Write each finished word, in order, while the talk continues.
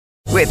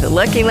With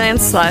Lucky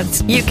Land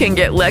Slots, you can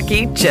get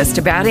lucky just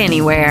about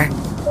anywhere.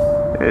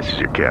 This is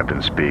your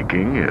captain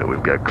speaking.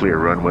 We've got clear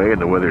runway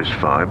and the weather's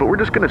fine, but we're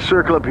just going to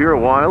circle up here a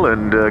while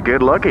and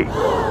get lucky.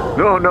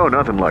 No,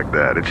 nothing like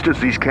that. It's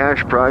just these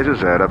cash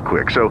prizes add up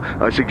quick. So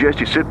I suggest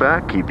you sit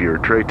back, keep your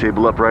tray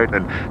table upright,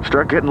 and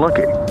start getting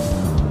lucky.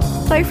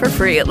 Play for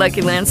free at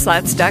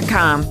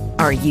LuckyLandSlots.com.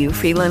 Are you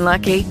feeling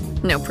lucky?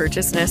 No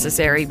purchase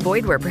necessary.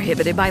 Void where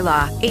prohibited by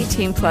law.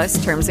 18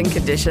 plus terms and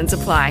conditions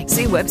apply.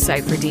 See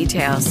website for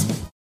details.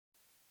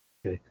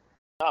 Okay.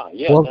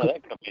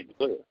 That could be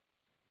clear.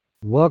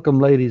 Welcome,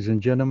 ladies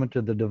and gentlemen,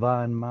 to the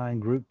Divine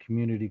Mind Group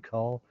Community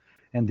Call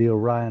and the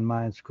Orion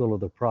Mind School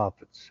of the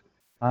Prophets.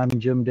 I'm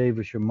Jim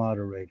Davis, your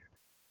moderator.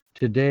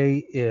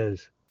 Today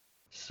is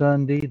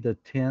Sunday, the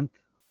 10th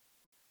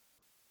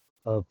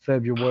of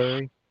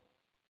February,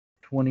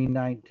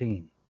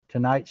 2019.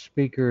 Tonight's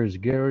speaker is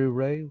Gary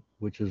Ray,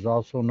 which is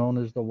also known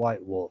as the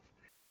White Wolf.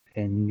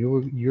 And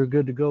you're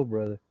good to go,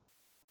 brother.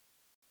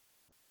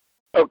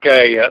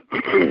 Okay.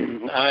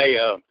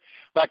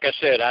 Like I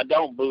said, I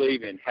don't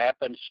believe in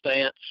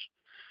happenstance.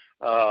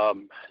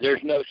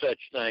 There's no such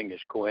thing as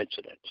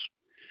coincidence.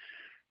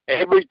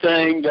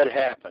 Everything that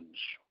happens,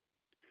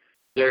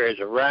 there is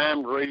a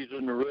rhyme,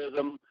 reason,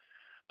 rhythm,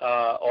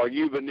 or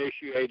you've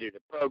initiated a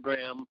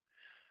program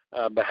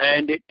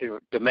behind it to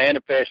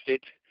manifest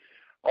it,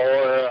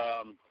 or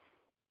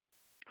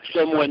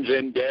someone's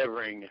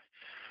endeavoring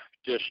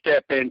to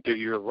step into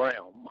your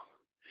realm.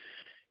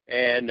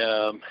 And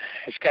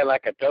it's kind of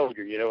like I told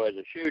you, as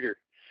a shooter,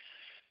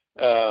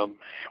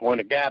 when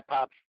a guy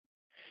pops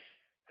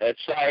that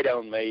sight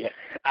on me,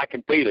 I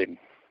can feel him,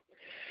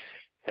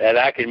 and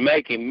I can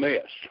make him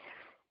miss.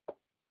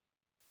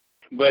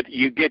 But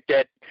you get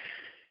that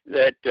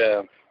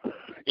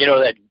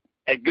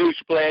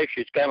goose flesh.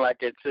 It's kind of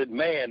like it said,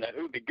 man, the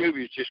hoopty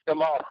goobies just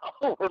come all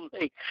over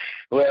me.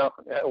 Well,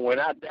 when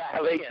I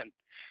dial in,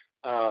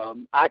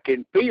 I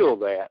can feel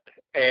that,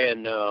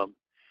 and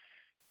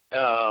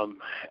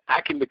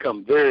I can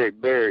become very,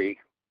 very,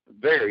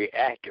 very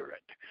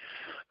accurate.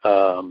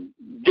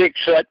 Dick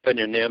Sutphin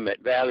and them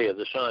at Valley of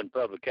the Sun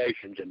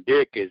Publications, and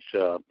Dick is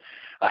a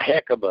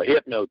heck of a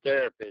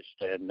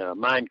hypnotherapist and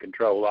mind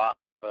control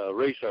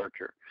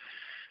researcher.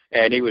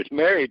 And he was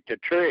married to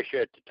Trish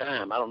at the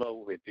time. I don't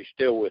know if he's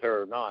still with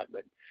her or not,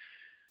 but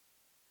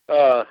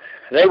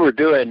they were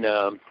doing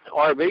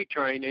RV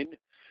training,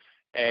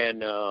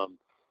 and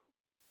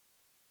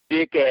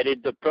Dick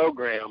added the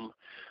program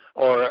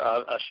or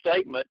a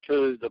statement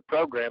to the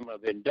program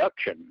of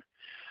induction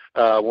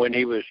when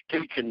he was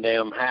teaching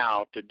them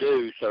how to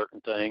do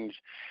certain things.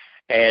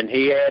 And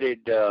he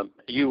added,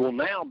 you will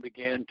now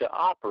begin to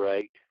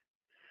operate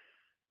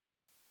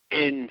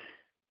in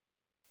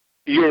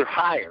your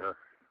higher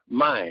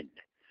mind,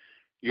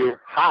 your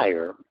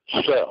higher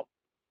self.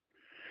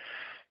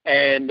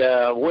 And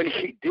when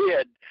he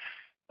did,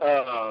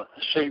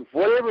 see,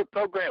 whatever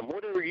program,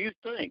 whatever you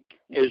think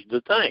is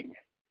the thing.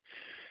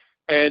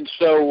 And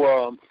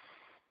so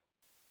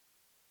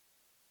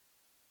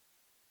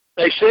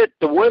they sent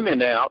the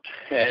women out,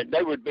 and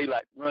they would be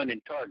like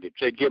running targets.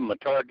 They'd give them a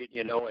target,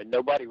 and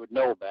nobody would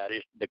know about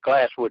it. The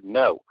class wouldn't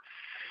know.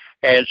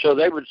 And so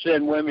they would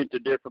send women to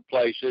different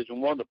places,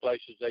 and one of the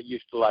places they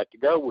used to like to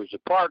go was the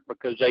park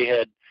because they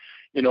had,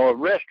 a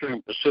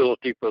restroom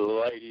facility for the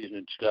ladies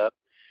and stuff.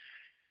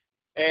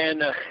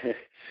 And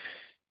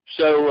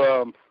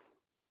so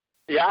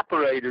the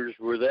operators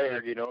were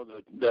there,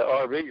 the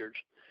RVers,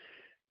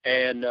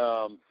 and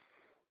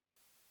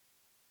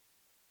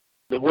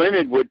the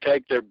women would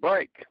take their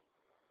break,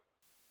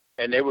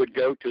 and they would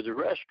go to the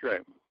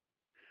restroom.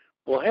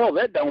 Well, hell,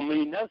 that don't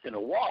mean nothing. A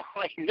walk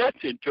ain't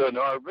nothing to an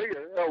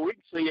RVer. Hell, we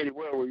can see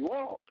anywhere we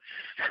want.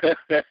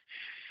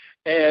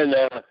 And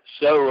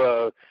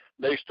so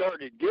they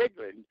started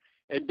giggling,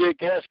 and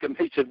Dick asked him,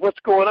 he said, what's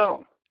going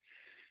on?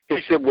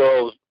 He said,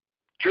 well,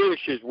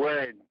 Trish is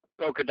wearing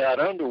polka dot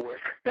underwear.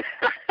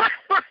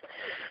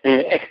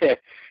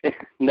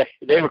 And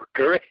they were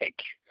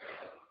correct.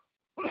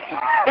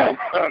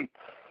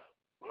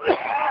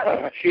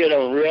 She had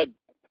on red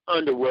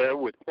underwear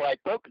with white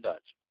polka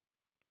dots.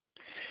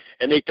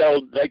 And they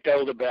told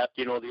about,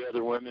 the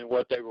other women,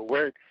 what they were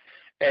wearing.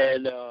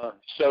 And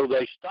so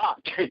they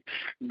stopped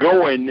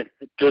going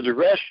to the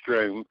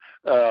restroom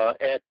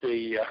at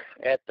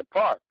the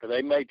park.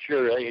 They made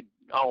sure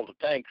all the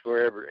tanks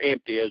were ever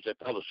empty, as the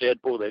fellow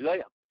said, before they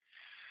left.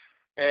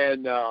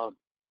 And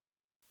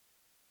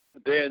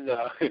then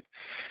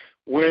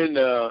when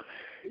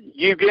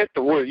you get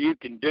to where you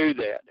can do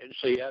that, and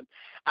see,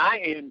 I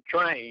am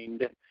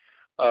trained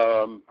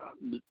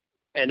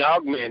and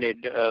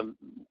augmented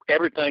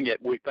everything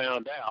that we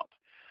found out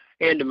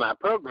into my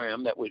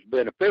program that was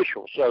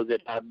beneficial, so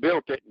that I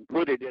built it and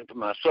put it into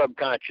my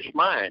subconscious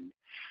mind.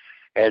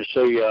 And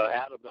so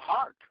out of the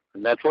heart,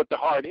 and that's what the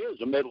heart is,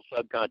 the middle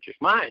subconscious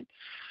mind,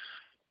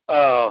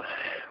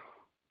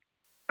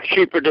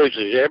 she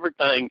produces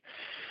everything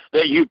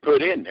that you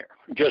put in there,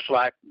 just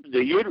like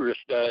the uterus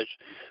does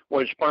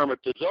when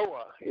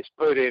spermatozoa is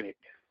put in it.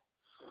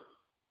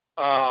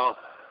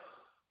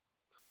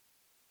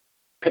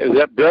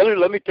 Brother,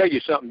 let me tell you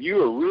something.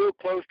 You are real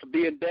close to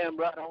being damn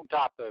right on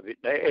top of it,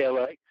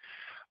 L.A.,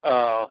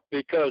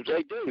 because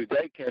they do.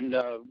 They can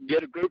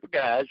get a group of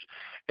guys,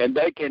 and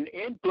they can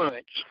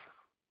influence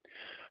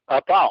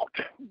a thought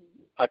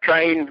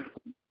train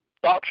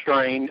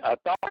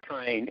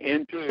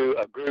into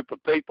a group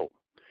of people.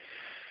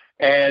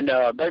 And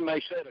they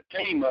may set a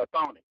team up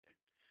on it.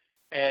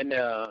 And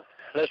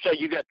let's say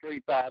you got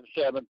 3, 5,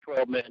 7,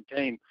 12-man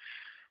team,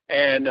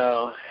 and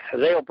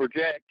they'll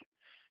project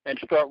and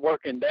start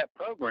working that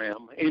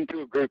program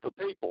into a group of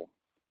people.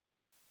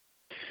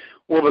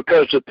 Well,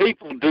 because the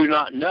people do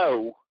not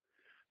know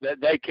that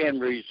they can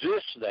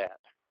resist that,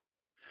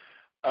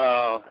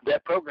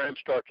 that program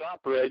starts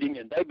operating,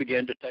 and they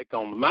begin to take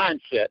on the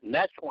mindset. And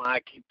that's why I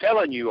keep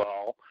telling you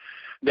all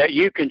that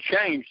you can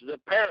change the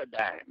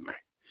paradigm.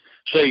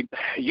 See,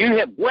 you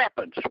have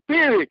weapons,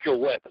 spiritual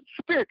weapons.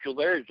 Spiritual,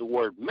 there is the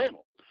word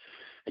mental.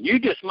 And you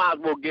just might as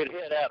well get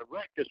head out of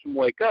rectus and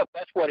wake up.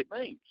 That's what it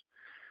means.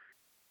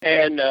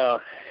 And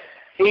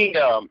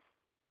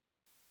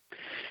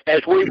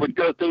as we would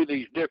go through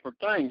these different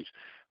things,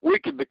 we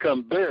could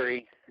become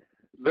very,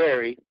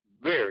 very,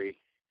 very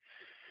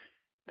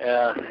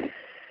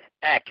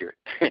accurate,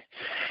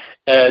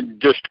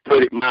 just to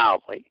put it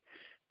mildly.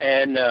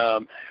 And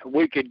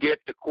we could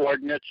get the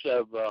coordinates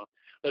of,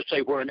 let's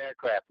say, where an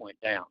aircraft went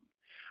down,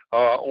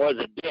 or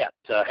the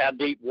depth, how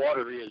deep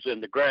water is in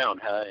the ground,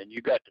 and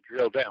you got to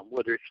drill down,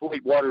 whether it's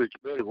sweet water or it's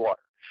bitter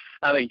water.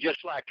 I mean,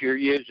 just like you're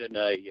using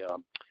a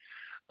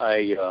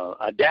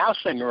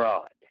dowsing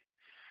rod.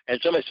 And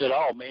somebody said,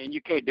 "Oh, man,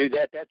 you can't do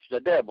that. That's the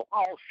devil."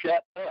 Oh,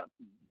 shut up,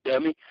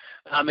 dummy.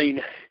 I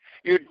mean,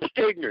 you're just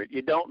ignorant.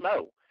 You don't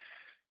know.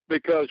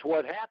 Because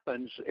what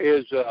happens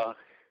is,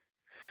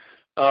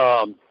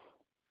 well,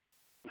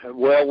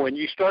 when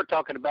you start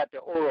talking about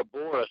the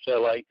Ouroboros,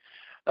 L.A.,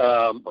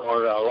 or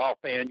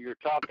Lawfan, you're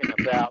talking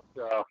about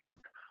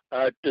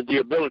the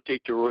ability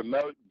to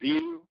remote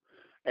view,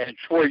 and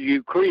it's where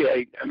you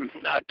create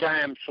a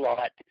time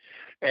slot,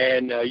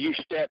 and you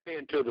step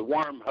into the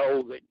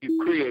wormhole that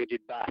you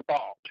created by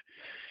thought.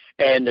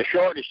 And the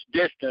shortest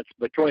distance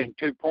between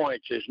 2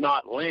 points is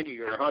not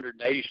linear,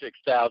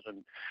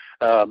 186,000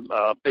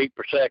 feet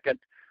per second,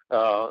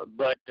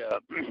 but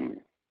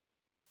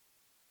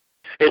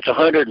it's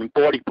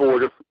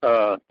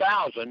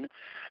 144,000,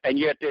 and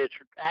yet it's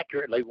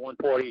accurately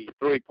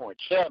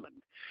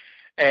 143.7.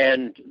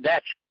 And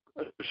that's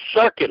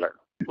circular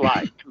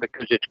light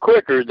because it's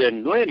quicker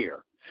than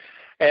linear.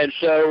 And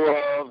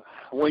so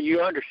when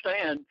you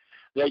understand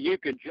that you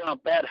can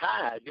jump that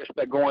high just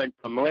by going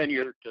from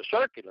linear to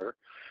circular,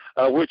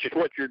 which is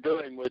what you're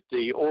doing with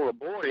the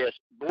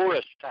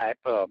Ouroboros type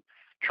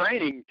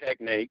training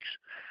techniques,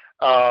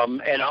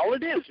 and all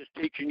it is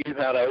teaching you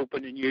how to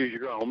open and use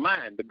your own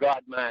mind, the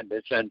God mind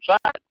that's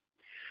inside.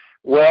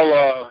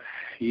 Well,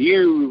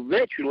 you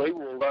eventually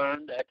will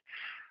learn that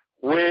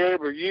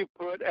wherever you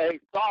put a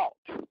thought,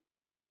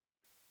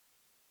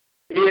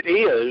 it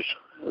is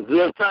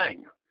the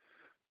thing.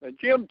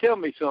 Jim, tell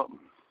me something.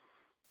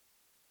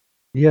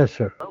 Yes,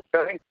 sir.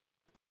 Okay.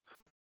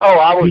 Oh,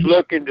 I was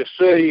looking to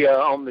see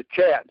on the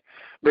chat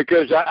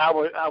because I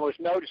was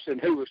noticing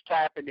who was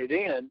typing it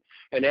in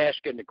and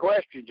asking the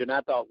questions, and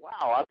I thought,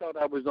 wow, I thought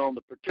I was on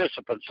the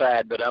participant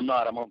side, but I'm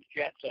not. I'm on the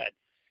chat side.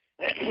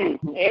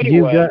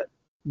 Anyway.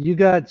 You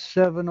got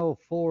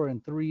 704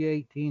 and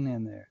 318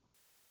 in there.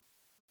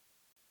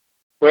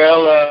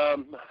 Well,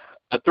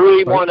 a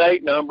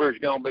 318 number is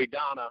going to be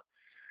Donna,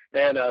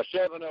 and a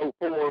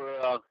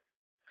 704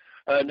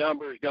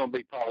 number is going to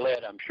be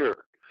Paulette, I'm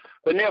sure.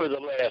 But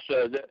nevertheless,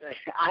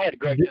 I had a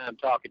great time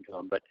talking to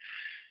him. But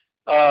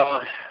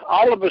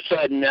all of a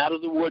sudden, out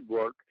of the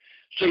woodwork,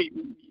 see,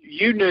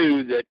 you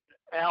knew that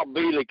Al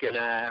Bielik and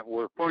I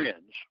were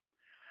friends.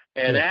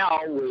 And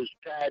Al was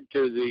tied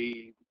to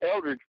the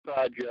Eldridge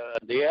Project,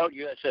 the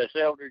USS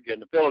Eldridge,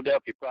 and the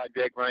Philadelphia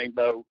Project,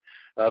 Rainbow,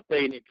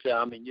 Phoenix.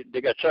 I mean,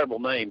 they got several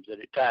names that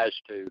it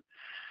ties to.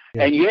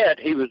 Yeah. And yet,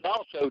 he was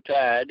also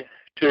tied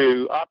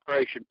to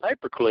Operation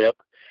Paperclip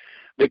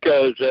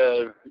because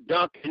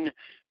Duncan,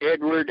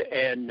 Edward,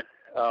 and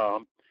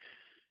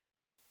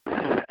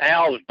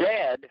Al's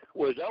dad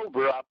was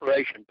over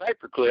Operation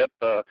Paperclip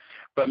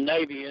from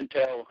Navy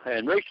Intel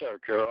and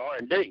Research, or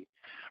R&D.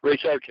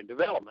 Research and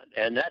Development,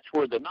 and that's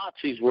where the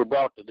Nazis were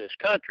brought to this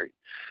country.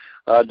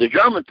 The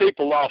German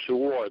people lost the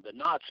war. The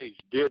Nazis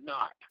did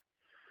not.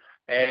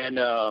 And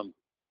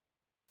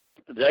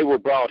they were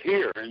brought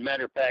here. As a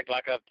matter of fact,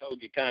 like I've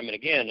told you time and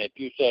again, if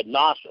you said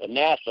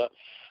NASA,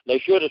 they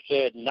should have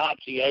said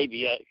Nazi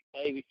Aviation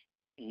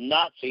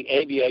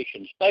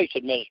Space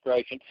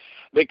Administration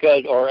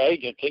or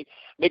agency,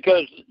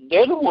 because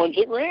they're the ones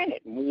that ran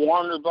it.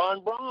 Warner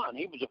von Braun,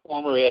 he was a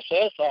former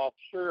SS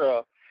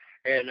officer,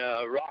 and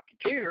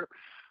Rocketeer.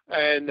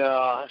 And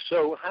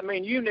so, I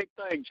mean, unique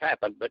things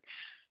happen. But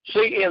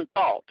see, in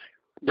thought,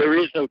 there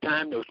is no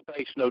time, no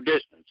space, no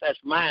distance. That's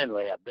Mind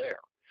Lab there.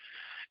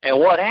 And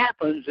what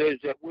happens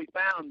is that we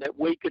found that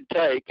we could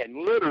take and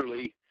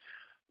literally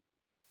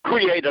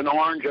create an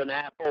orange, an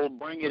apple,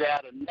 bring it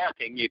out of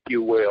nothing, if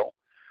you will,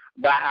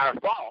 by our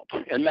fault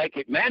and make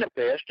it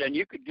manifest, and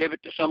you could give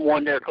it to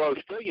someone there close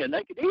to you, and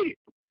they could eat it.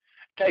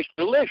 Tastes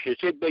delicious.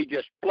 It'd be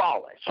just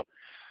flawless.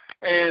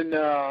 And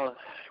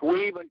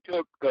we even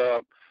took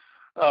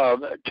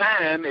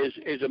time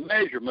is a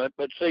measurement,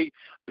 but see,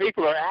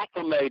 people are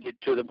acclimated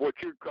to what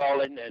you're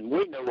calling, and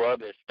we know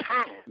of as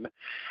time.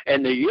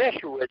 And the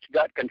Jesuits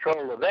got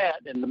control of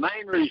that, and the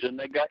main reason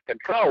they got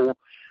control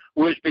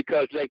was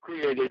because they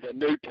created a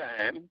new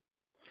time,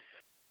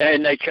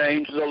 and they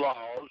changed the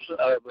laws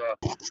of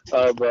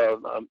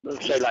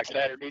say, like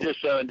Saturday to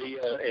Sunday,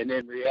 and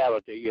in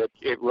reality,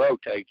 it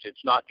rotates.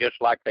 It's not just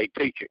like they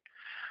teach it.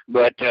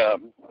 But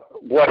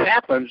what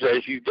happens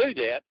as you do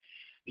that,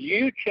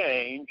 you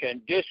change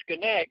and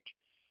disconnect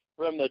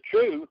from the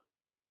true.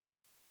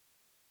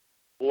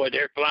 Boy,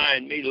 they're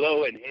flying me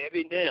low and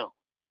heavy now.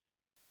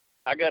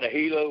 I got a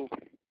helo.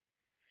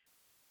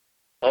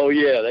 Oh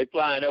yeah, they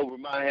flying over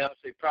my house.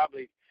 They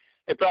probably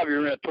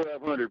around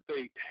 1,200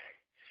 feet.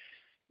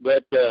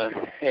 But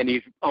and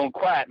he's on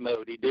quiet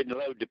mode. He didn't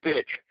load the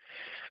pitch.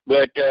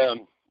 But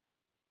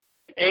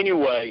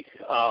anyway,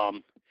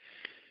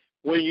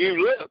 when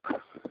you look,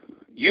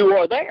 you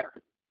are there.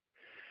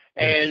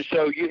 And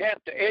so you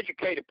have to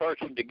educate a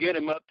person to get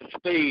them up to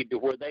speed to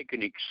where they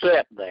can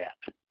accept that.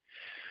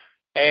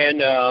 And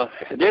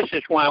this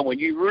is why when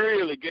you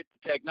really get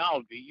to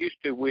technology,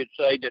 used to we'd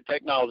say that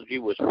technology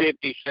was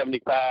 50,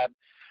 75,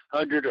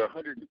 100, or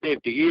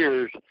 150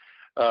 years,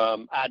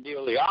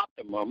 ideally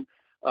optimum,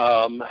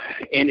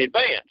 in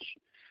advance.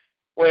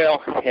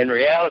 Well, in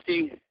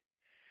reality,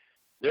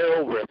 they're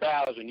over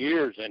 1,000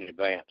 years in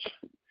advance.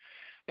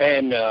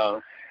 And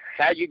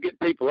how you get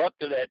people up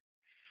to that?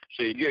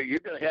 See, you're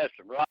going to have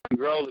some rock and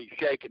rolly,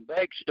 shake and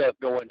bake stuff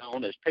going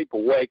on as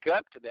people wake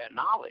up to that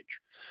knowledge.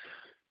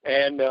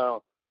 And,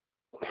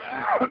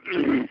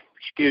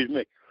 excuse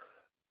me,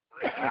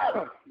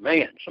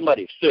 man,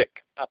 somebody's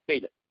sick. I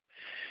feel it.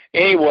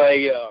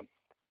 Anyway,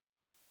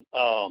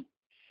 as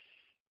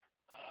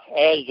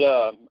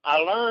I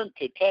learned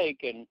to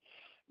take and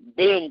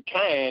bend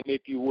time,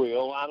 if you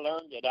will, I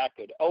learned that I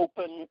could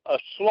open a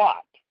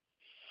slot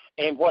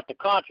in what the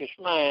conscious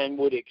mind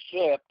would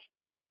accept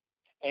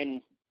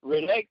and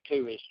relate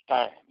to as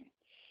time.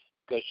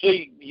 Because,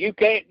 see, you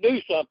can't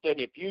do something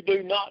if you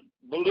do not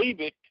believe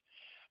it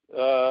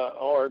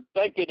or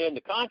think it in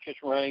the conscious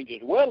range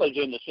as well as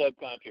in the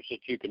subconscious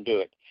that you can do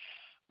it.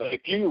 But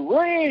if you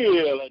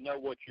really know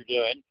what you're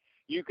doing,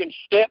 you can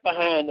step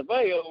behind the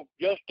veil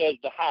just as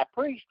the high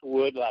priest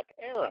would, like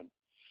Aaron.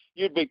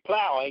 You'd be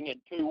plowing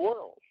in two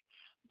worlds,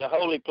 the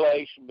holy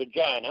place,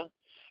 vagina,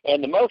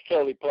 and the most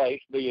holy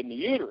place being the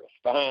uterus,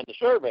 behind the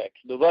cervix,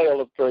 the veil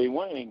of three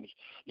wings,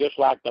 just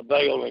like the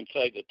veil in,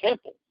 say, the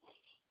temple.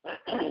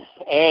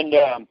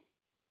 And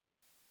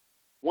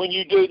when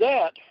you do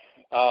that,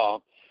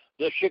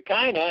 the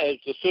Shekinah is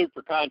the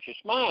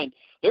superconscious mind.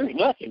 There's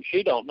nothing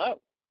she don't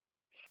know.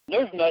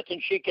 There's nothing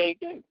she can't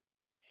do,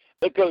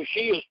 because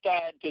she is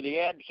tied to the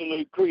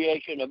absolute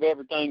creation of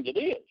everything that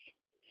is.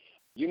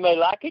 You may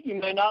like it, you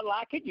may not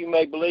like it, you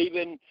may believe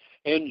in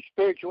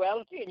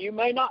spirituality, and you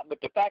may not. But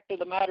the fact of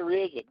the matter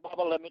is that,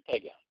 Baba, let me tell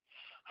you,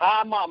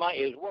 Hi Mama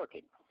is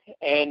working.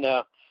 And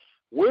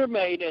we're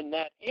made in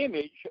that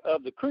image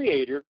of the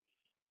Creator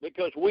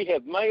because we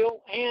have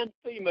male and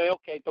female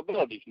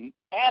capabilities.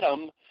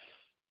 Adam,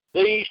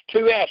 these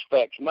two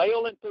aspects,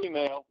 male and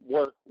female,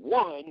 were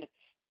one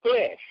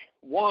flesh,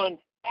 one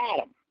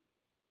Adam.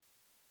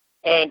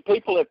 And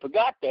people have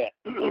forgot that.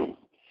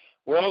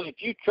 Well, if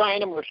you train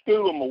them or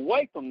school them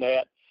away from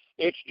that,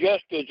 it's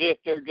just as if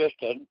they're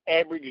just an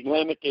average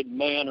limited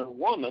man or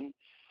woman,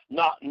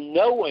 not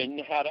knowing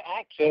how to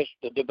access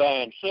the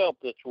divine self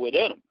that's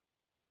within them.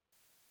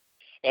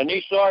 And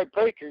these sorry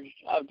preachers,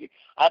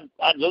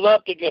 I'd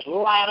love to just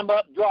line them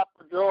up, drop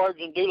their drawers,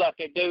 and do like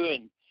they do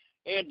in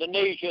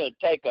Indonesia, and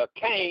take a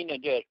cane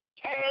and just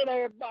tear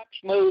their butt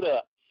smooth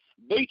up,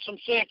 beat some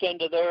sense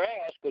into their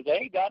ass because they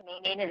ain't got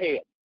nothing in their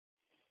head.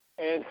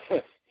 And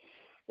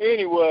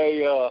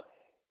anyway,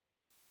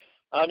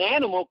 an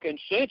animal can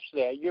sense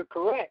that. You're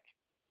correct.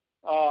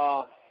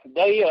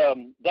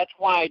 That's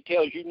why it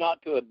tells you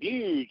not to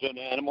abuse an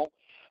animal,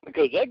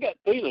 because they got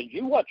feelings.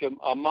 You watch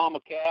a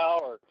mama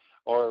cow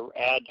or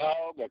a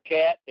dog, a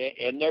cat,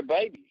 and their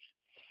babies.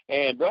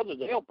 And, brother,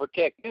 they'll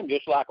protect them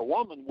just like a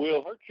woman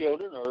will her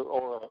children,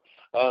 or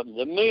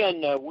the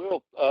men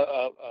will,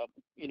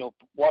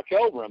 watch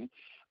over them,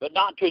 but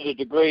not to the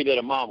degree that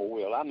a mama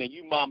will. I mean,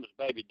 you mama's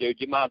baby,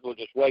 dude, you might as well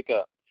just wake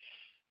up.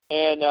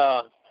 And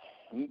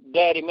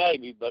daddy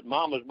maybe, but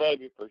mama's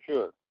baby for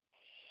sure.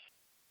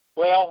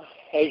 Well,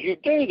 as you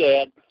do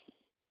that,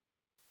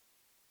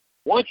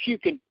 once you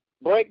can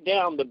break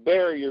down the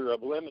barrier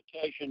of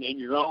limitation in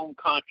your own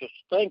conscious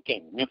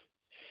thinking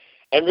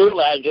and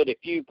realize that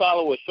if you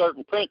follow a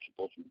certain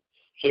principles,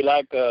 see,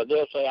 like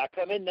they'll say, I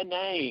come in the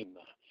name,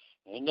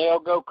 and they'll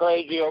go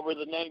crazy over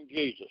the name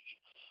Jesus,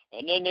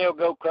 and then they'll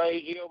go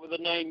crazy over the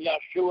name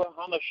Yeshua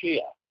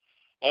HaMashiach,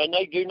 and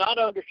they do not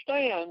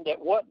understand that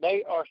what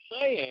they are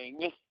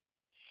saying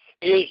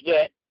is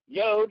that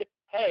Yod,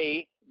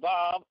 Hey,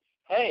 Vav,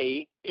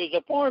 Hey is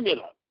a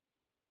formula.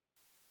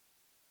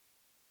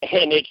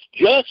 And it's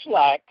just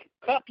like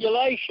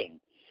copulation.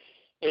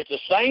 It's the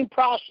same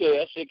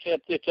process,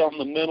 except it's on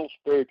the mental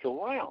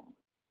spiritual realm.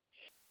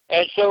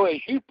 And so as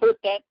you put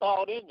that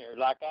thought in there,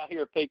 like I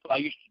hear people, I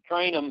used to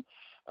train them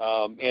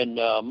in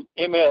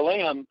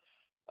MLM,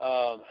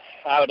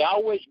 I would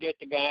always get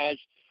the guys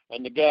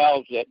and the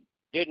gals that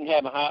didn't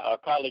have a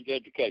college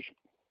education,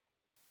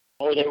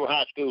 or they were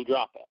high school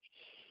dropouts.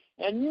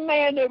 And,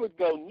 man, they would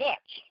go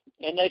nuts.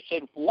 And they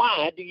said,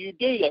 why do you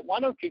do that? Why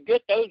don't you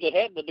get those that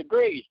have the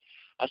degrees?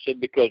 I said,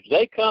 because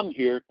they come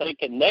here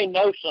thinking they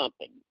know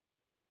something.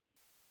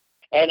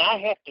 And I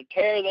have to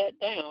tear that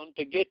down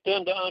to get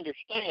them to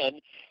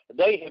understand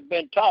they have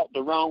been taught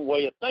the wrong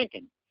way of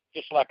thinking.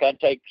 Just like I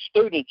take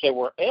students that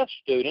were F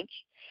students,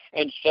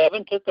 and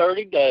 7 to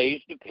 30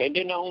 days,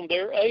 depending on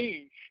their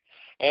age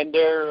and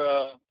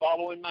their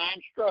following my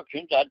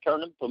instructions, I'd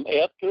turn them from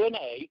F to an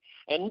A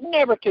and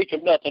never teach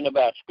them nothing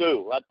about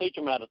school. I'd teach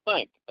them how to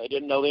think. If they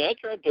didn't know the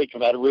answer, I'd teach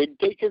them how to read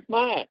the teacher's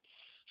mind.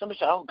 Somebody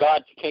said, oh,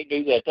 God, you can't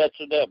do that. That's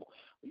the devil.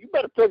 Well, you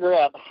better figure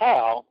out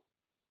how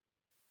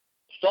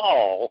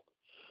Saul,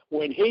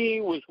 when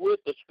he was with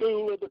the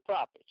school of the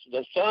prophets,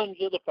 the sons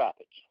of the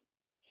prophets,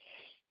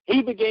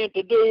 he began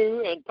to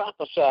do and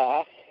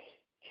prophesy,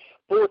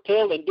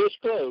 foretell, and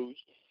disclose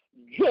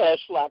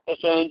just like the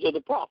sons of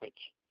the prophets.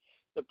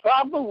 The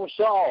problem with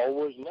Saul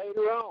was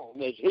later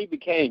on as he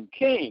became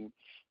king.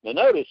 Now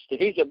notice that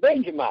he's a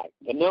Benjamite.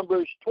 The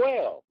number is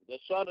 12, the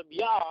son of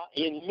Yah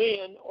in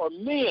men or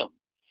mem.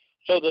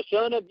 So the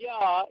son of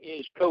Yah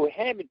is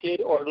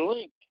cohabited or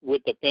linked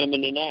with the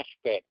feminine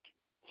aspect.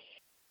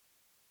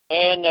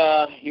 And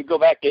you go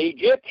back to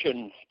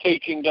Egyptian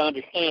teaching to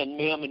understand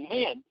mem and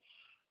men.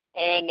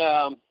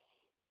 And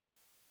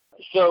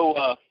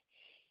so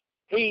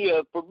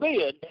he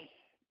forbid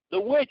the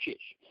witches.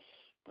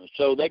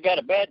 So they got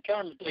a bad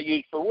term that they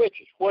use for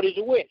witches. What is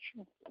a witch?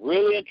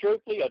 Really and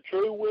truthfully, a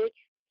true witch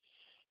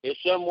is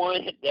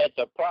someone that's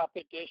a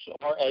prophetess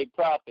or a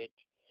prophet,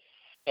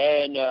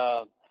 and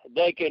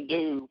they can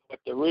do what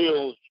the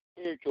real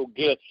spiritual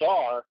gifts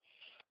are,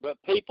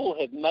 but people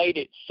have made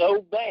it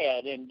so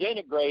bad and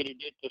denigrated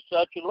it to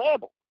such a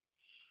level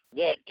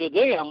that to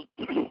them,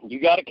 you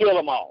got to kill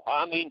them all.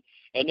 I mean,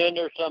 and then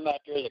there's some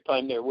out there that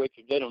claim they're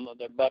witches. They don't know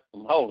their butt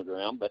from hole in the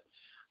ground, but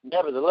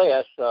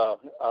nevertheless,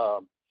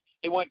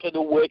 he went to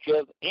the witch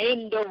of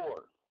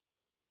Endor.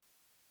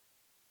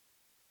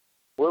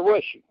 Where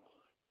was she?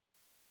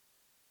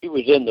 She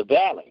was in the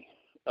valley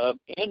of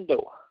Endor.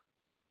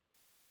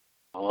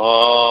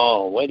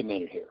 Oh, wait a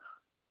minute here.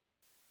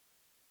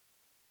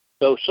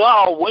 So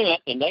Saul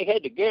went, and they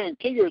had to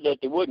guarantee her that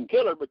they wouldn't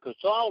kill her because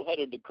Saul had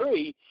a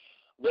decree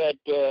that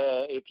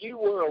if you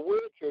were a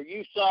witch or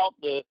you sought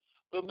the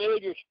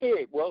familiar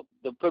spirit, well,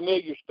 the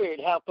familiar spirit,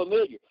 how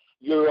familiar?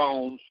 Your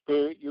own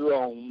spirit, your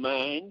own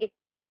mind.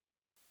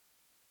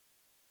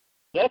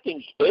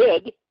 Nothing's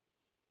dead.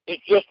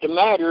 It's just a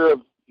matter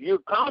of your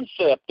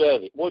concept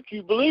of it, what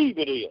you believe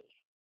it is.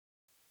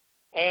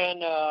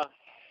 And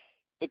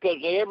because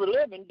the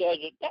ever-living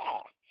doesn't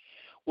die.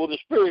 Well, the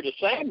spirit of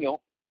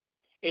Samuel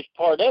is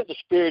part of the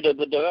spirit of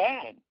the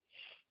divine.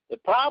 The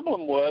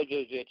problem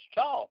is it's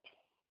taught,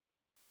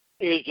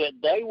 is that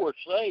they were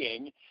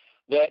saying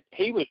that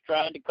he was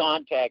trying to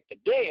contact the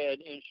dead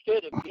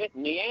instead of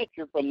getting the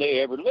answer from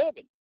the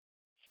ever-living.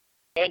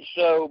 And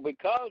so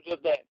because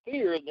of that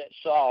fear that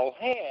Saul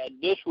had,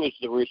 this was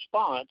the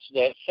response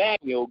that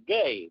Samuel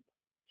gave.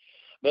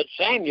 But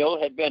Samuel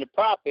had been a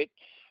prophet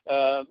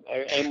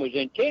and was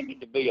intended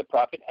to be a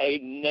prophet, a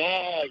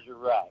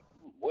Nazarite.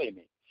 Wait a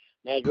minute.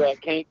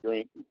 Nazarite can't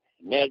drink.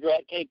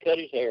 Nazarite can't cut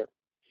his hair.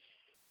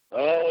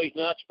 Oh, he's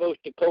not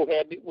supposed to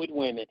cohabit with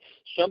women.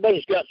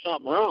 Somebody's got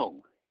something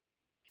wrong.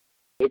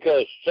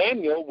 Because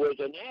Samuel was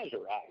a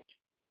Nazarite,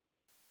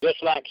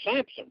 just like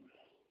Samson.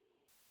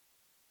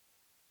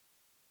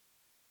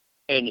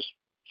 And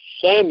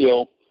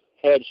Samuel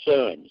had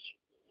sons.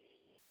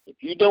 If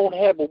you don't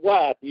have a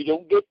wife, you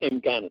don't get them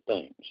kind of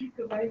things.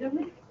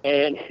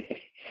 And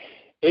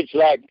it's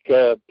like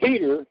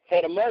Peter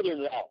had a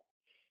mother-in-law.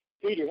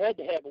 Peter had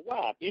to have a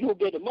wife. You don't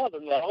get a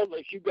mother-in-law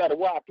unless you've got a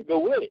wife to go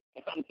with it.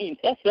 I mean,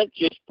 that's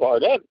just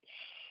part of it.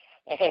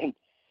 And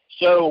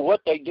so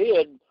what they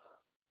did,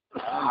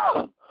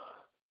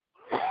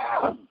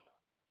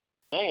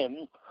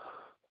 man,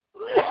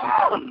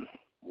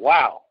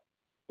 wow,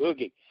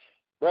 Boogie,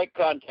 break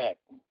contact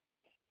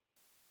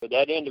with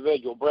that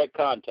individual, break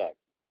contact.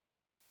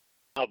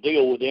 I'll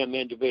deal with them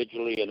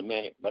individually in a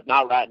minute, but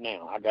not right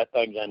now. I got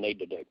things I need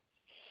to do.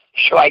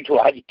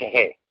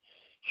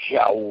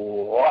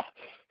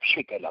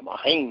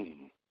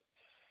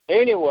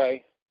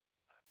 Anyway,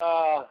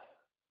 well,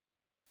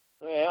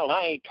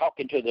 I ain't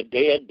talking to the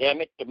dead,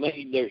 damn it. To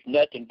me, there's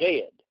nothing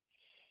dead.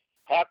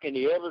 How can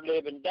the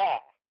ever-living die?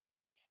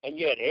 And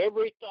yet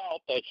every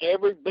thought that's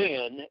ever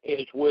been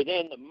is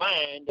within the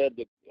mind of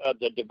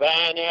the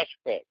divine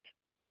aspect.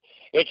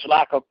 It's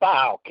like a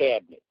file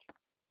cabinet.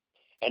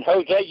 And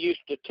Jose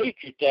used to teach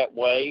it that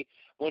way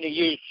when he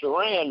used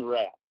saran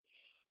wrap.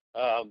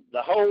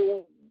 The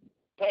whole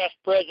past,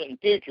 present, and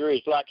future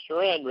is like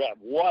saran wrap.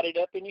 Wad it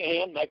up in your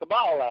hand, make a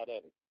ball out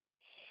of it.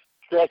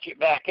 stretch it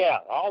back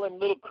out. All them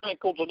little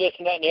crinkles of this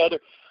and that and the other,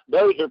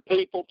 those are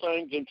people,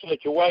 things, and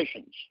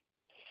situations.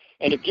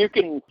 And if you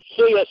can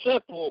see a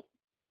simple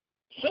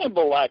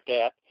symbol like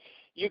that,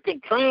 you can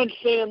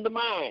transcend the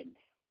mind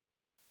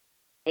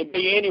and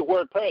be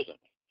anywhere present,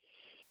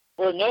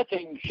 where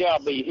nothing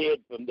shall be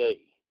hid from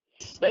thee.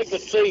 They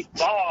could see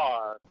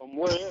far from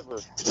wherever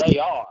they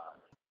are.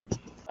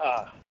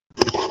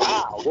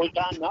 Was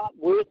I not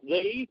with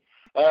thee,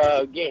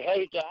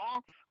 Gehazi,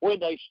 when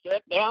they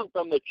stepped down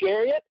from the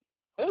chariot?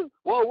 Wait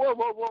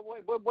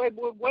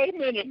a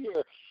minute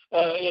here,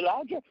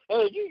 Elijah.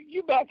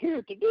 You back here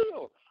at the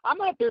deal.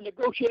 I'm out there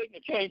negotiating a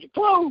change of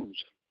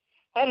clothes.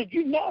 How did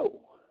you know?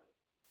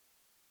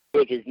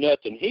 Because there's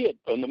nothing hid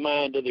from the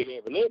mind of the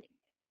ever-living.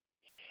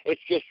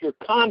 It's just your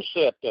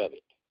concept of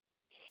it.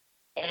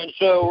 And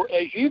so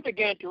as you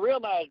begin to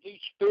realize these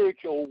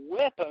spiritual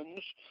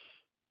weapons,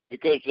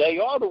 because they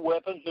are the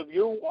weapons of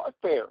your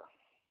warfare,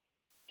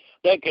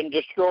 they can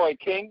destroy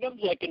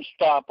kingdoms, they can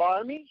stop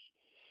armies.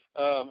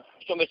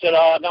 Somebody said,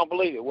 I don't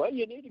believe it. Well,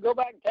 you need to go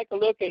back and take a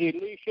look at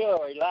Elisha,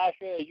 or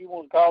Elisha, as you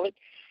want to call it,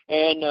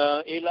 and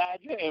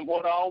Elijah, and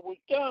what all was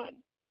done.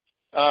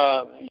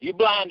 You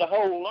blind the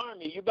whole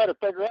army, you better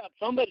figure out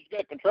somebody's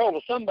got control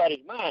of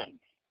somebody's mind,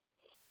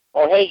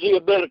 or has the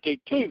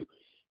ability to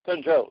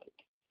control it.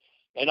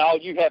 And all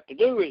you have to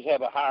do is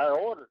have a higher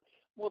order.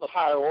 Well, the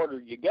higher order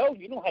you go,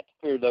 you don't have to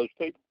fear those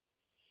people,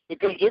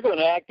 because they're going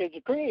to act as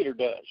the Creator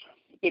does,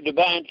 the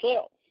divine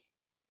self.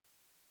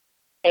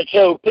 And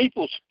so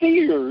people's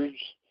fears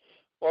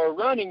are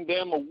running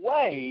them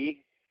away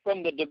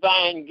from the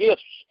divine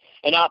gifts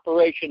and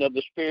operation of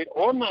the Spirit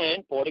or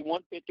mind,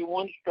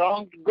 4151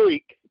 Strong's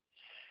Greek.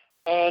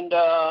 And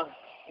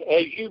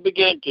as you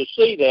begin to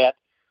see that,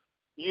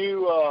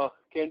 you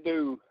can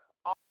do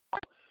all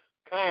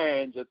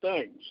kinds of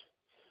things.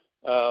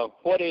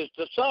 What is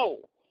the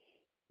soul?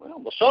 Well,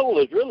 the soul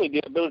is really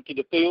the ability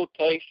to feel,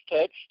 taste,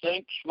 touch,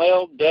 think,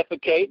 smell,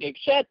 defecate,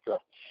 etc.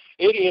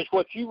 It is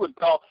what you would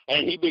call,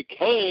 and he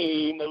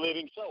became a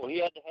living soul. He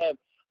had to have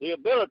the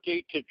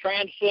ability to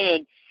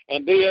transcend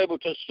and be able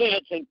to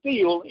sense and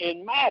feel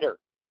in matter.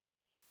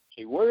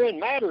 See, we're in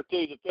matter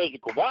through the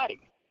physical body.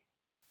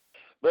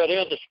 But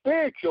in the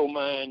spiritual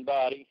mind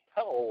body,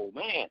 oh,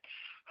 man,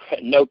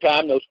 no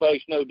time, no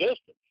space, no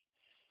distance.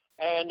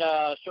 And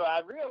so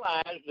I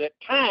realized that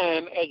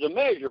time as a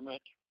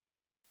measurement,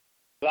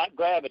 like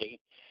gravity,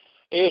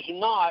 is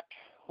not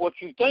what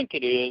you think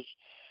it is,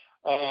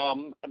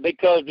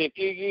 because if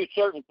you use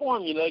certain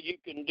formula, you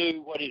can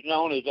do what is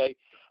known as a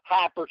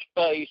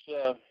hyperspace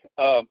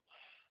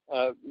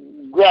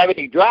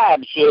gravity drive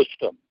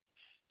system.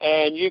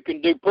 And you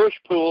can do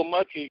push-pull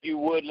much as you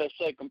would, let's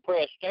say,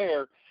 compressed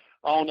air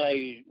on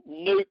a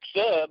nuke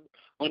sub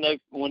when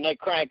they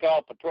crank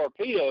off a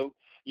torpedo.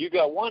 You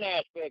got one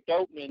aspect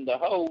opening the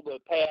hole, the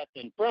path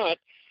in front,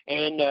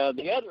 and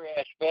the other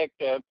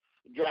aspect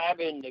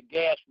driving the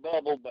gas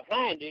bubble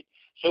behind it.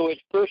 So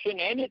it's pushing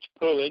and it's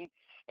pulling,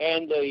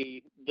 and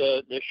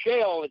the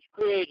shell that's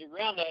created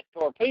around that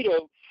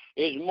torpedo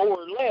is more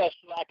or less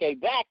like a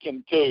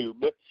vacuum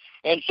tube.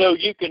 And so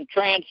you can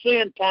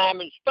transcend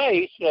time and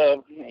space.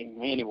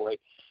 Anyway,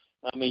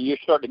 I mean, you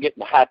start to get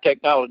into high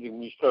technology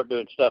when you start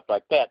doing stuff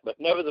like that. But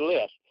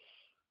nevertheless,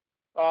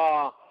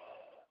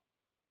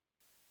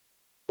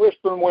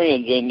 Whispering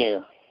Winds in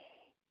there.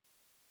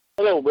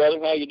 Hello, brother.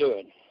 How you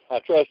doing? I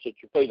trust that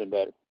you're feeling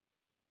better.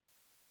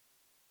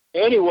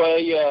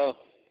 Anyway,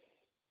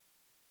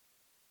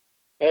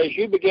 as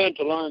you begin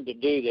to learn to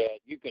do that,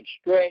 you can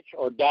stretch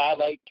or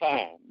dilate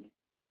time,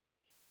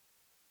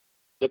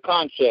 the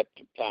concept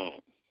of time,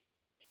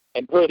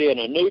 and put in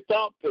a new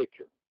thought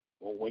picture.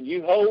 Well, when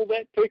you hold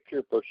that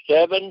picture for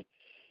 7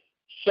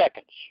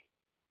 seconds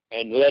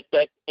and let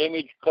that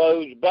image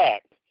close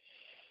back,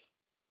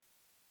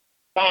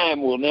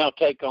 time will now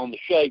take on the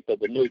shape of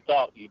the new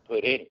thought you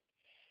put in it.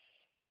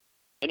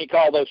 And he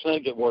called those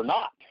things that were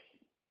not,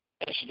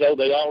 as though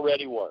they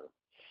already were,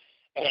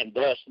 and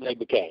thus they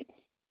became.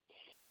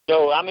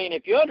 So, I mean,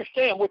 if you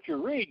understand what you're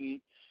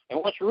reading and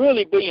what's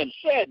really being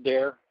said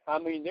there, I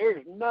mean,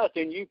 there's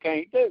nothing you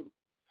can't do.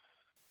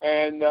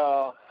 And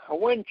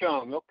Wing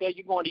Chun, okay,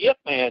 you're going to Ip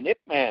Man.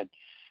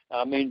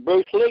 I mean,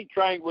 Bruce Lee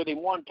trained with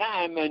him one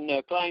time and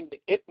claimed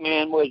that Ip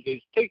Man was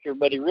his teacher,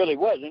 but he really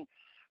wasn't.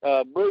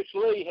 Bruce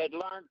Lee had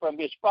learned from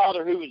his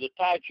father, who was a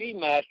Tai Chi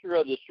master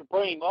of the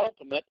Supreme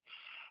Ultimate.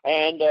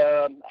 And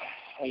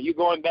you're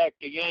going back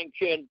to Yang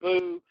Chen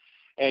Pu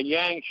and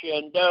Yang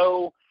Shen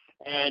Do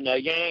and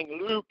Yang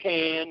Lu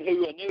Kan,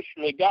 who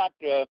initially got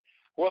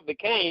what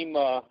became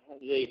the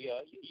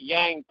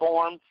Yang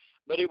form,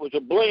 but it was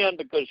a blend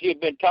because he had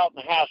been taught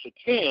in the House of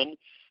Chen.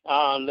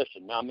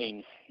 Listen, I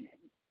mean,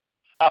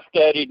 I've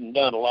studied and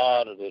done a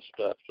lot of this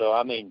stuff, so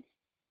I mean,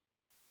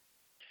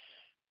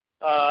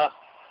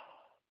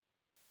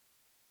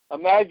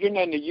 imagine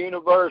and the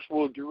universe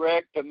will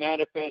direct to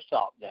manifest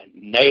thought. Then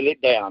nail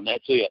it down.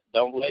 That's it.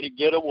 Don't let it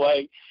get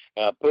away.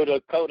 Put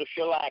a coat of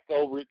shellac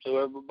over it so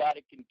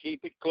everybody can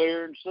keep it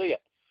clear and see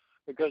it,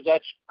 because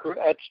that's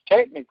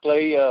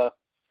technically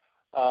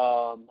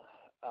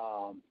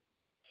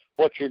what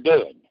what you're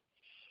doing.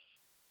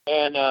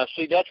 And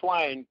see, that's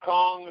why in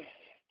Kong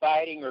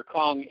fighting or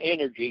Kong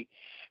energy,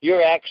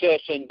 you're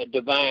accessing the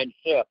divine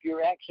self.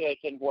 You're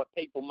accessing what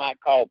people might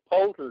call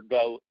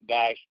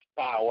poltergeist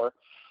power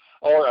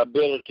or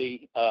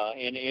ability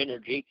in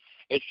energy.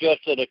 It's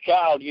just that a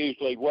child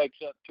usually wakes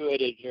up to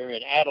it as they're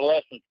in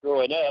adolescence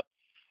growing up,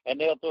 and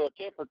they'll throw a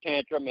temper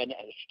tantrum and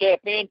step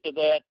into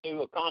that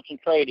through a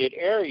concentrated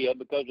area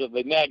because of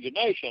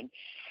imagination,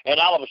 and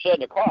all of a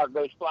sudden a car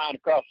goes flying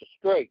across the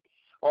street,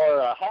 or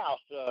a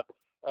house,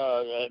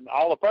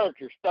 all the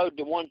furniture stowed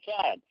to one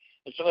side.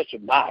 And so they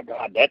said, my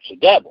God, that's the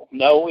devil.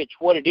 No, it's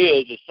what it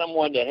is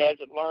someone that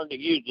hasn't learned to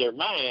use their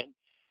mind,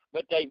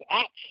 but they've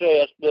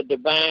accessed the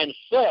divine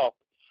self.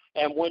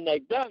 And when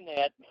they've done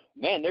that,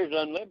 man, there's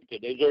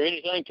unlimited. Is there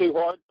anything too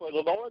hard for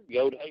the Lord?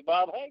 Go to Hey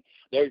Bob Hey.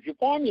 There's your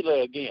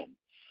formula again.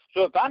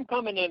 So if I'm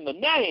coming in the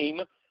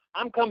name,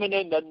 I'm coming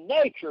in the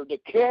nature, the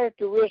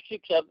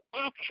characteristics of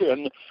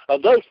action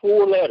of those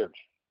 4 letters.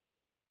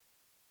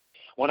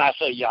 When I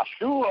say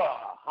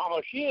Yeshua,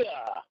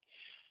 HaMashiach,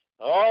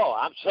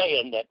 I'm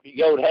saying that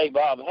Yod Hey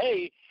Bob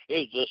Hey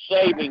is the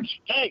saving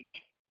state,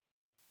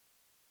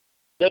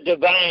 the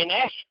divine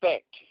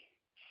aspect.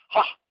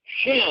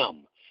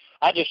 Shem.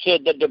 I just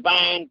said the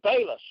divine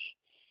palace.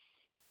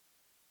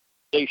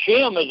 The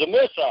Shem is a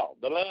missile,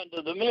 the land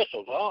of the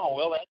missiles. Oh,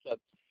 well, that's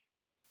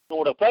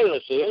what a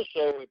palace is.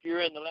 So if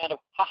you're in the land of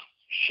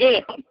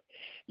Shem,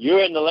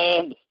 you're in the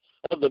land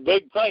of the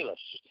big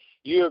palace.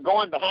 You're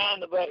going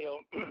behind the veil,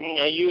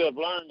 and you have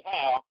learned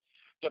how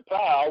to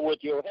plow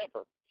with your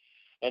heifer.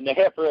 And the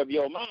heifer of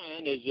your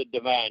mind is the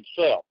divine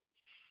self.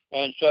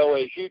 And so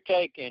as you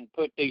take and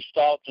put these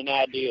thoughts and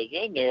ideas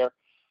in there,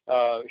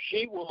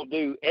 she will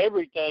do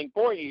everything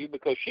for you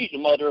because she's the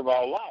mother of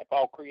all life,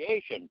 all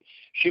creation.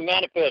 She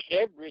manifests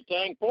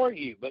everything for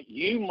you, but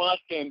you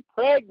must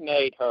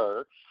impregnate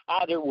her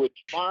either with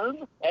sperm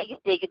as a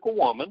physical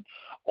woman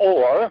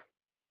or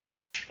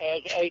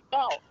as a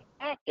thought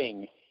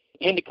acting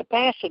in the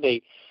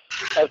capacity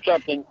of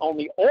something on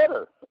the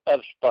order of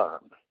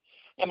sperm.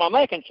 Am I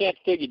making sense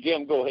to you,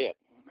 Jim? Go ahead.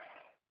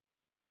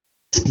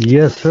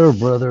 Yes, sir,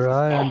 brother.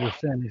 I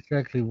understand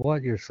exactly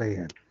what you're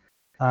saying.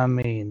 I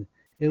mean,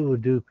 it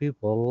would do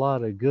people a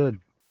lot of good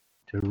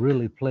to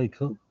really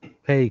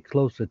pay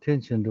close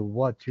attention to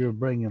what you're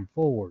bringing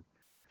forward.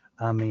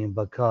 I mean,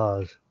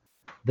 because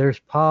there's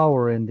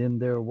power in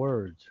their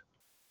words.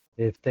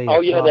 If they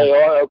yeah, they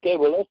are. Okay,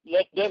 well,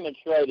 let's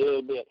demonstrate a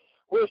little bit.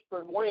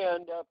 Whispering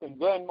Wind up in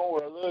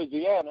Glenmore,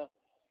 Louisiana,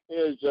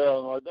 is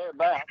or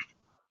thereabouts.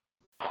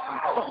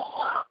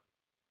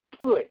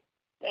 Good.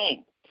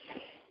 Dang.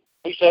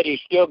 He said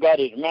he's still got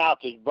his mouth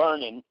is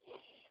burning,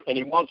 and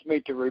he wants me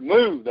to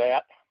remove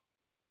that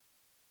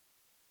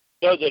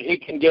so that he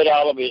can get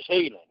all of his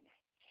healing.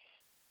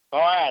 All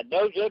right,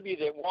 those of you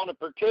that want to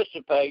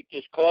participate,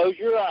 just close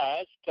your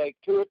eyes, take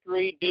 2 or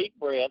 3 deep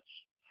breaths,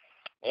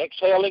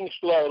 exhaling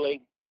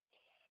slowly,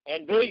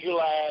 and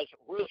visualize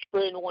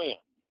Whispering Wind.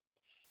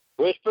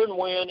 Whispering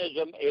Wind is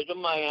a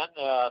man.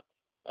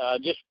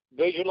 Just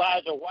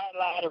visualize a white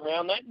light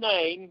around that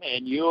name,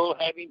 and you'll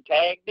have him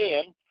tagged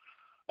in.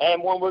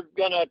 And when we're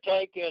going to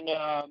take and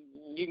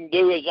you can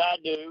do as I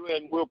do,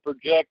 and we'll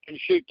project and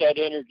shoot that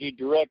energy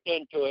direct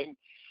into him,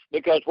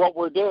 because what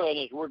we're doing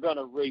is we're going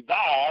to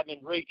revive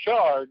and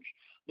recharge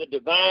the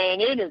divine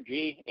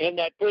energy in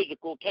that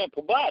physical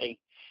temple body,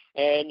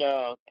 and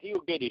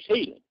he'll get his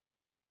healing.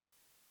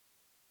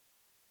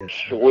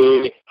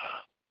 Shui,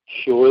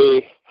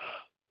 shui,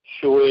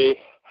 shui,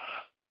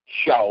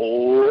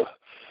 show.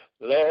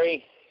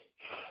 Larry,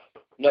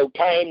 no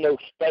time, no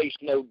space,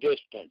 no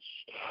distance.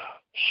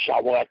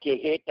 Shower you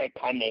hit that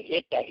kind of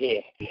hit the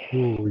head.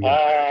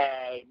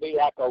 It'd be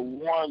like a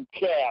warm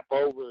cap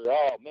over.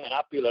 Oh man,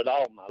 I feel it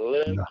all my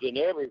legs and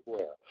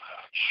everywhere.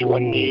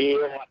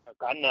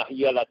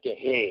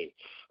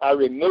 I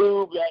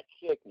remove that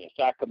sickness.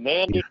 I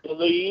command it to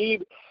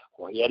leave.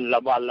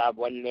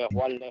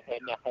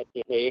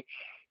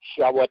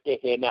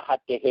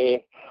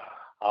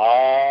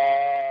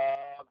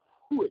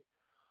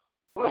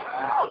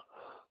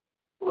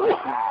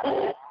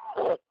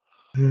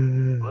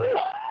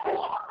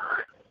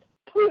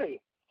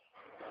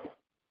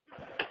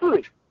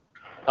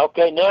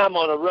 Okay, now I'm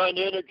going to run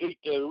energy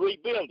to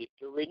rebuild it,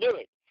 to renew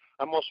it.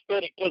 I'm going to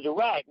spin it to the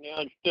right now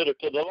instead of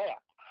to the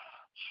left.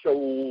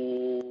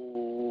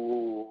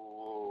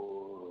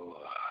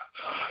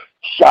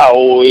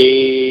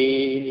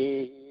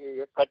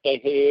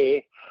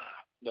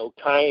 No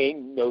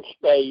time, no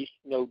space,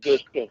 no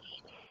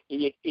distance.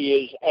 It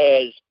is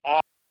as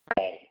I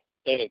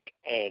think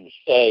and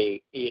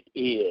say it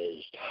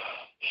is.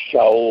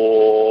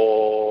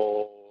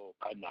 All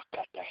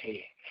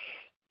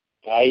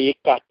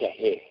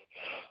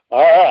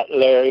right,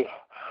 Larry.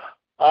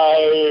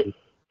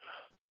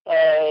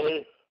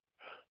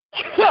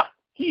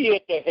 He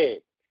hit the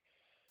head.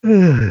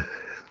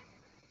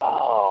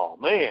 Oh,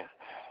 man.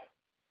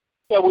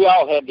 Yeah, we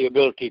all have the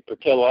ability for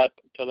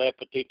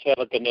telepathy,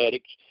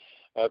 telekinetics,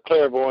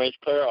 clairvoyance,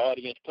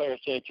 clairaudience,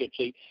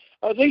 clairsentiency.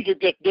 These are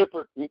just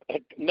different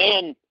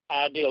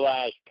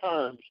man-idealized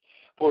terms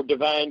for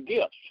divine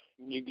gifts.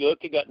 You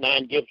look, you got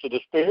 9 gifts of the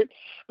Spirit,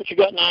 but you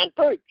got 9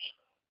 fruits.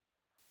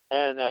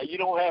 And you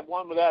don't have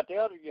one without the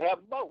other. You have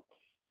them both.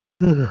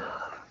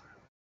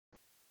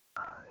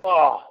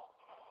 Oh.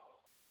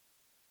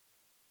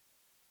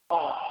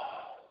 Oh.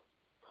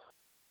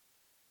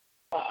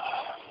 Oh.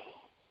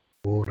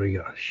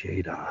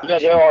 Yeah,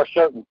 there are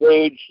certain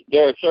foods.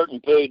 There are certain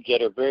foods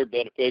that are very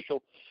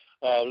beneficial.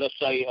 Let's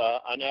say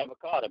an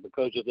avocado,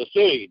 because of the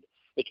seed.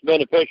 It's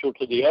beneficial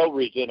to the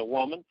ovaries in a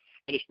woman,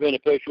 and it's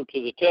beneficial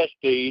to the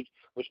testes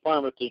with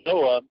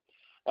spermatozoa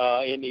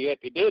in the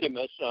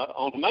epididymis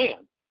on a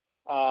man.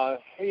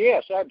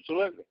 Yes,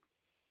 absolutely.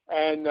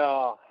 And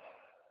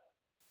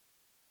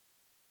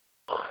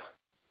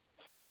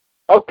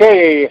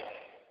okay,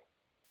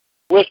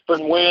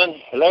 Whispering Wind,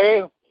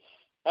 Larry,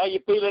 how you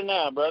feeling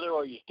now, brother?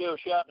 Or are you still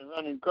shouting and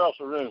running across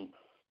the room?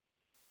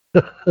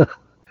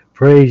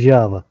 Praise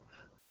Yahweh.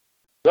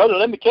 Brother,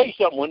 let me tell you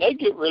something. When they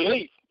get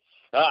relief,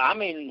 I'm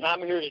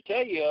here to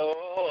tell you,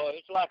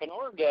 it's like an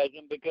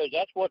orgasm, because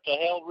that's what the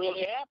hell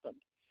really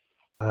happened.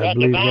 That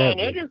divine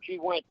energy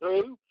went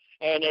through,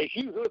 and as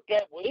you hooked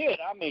up with it,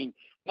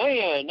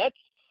 man,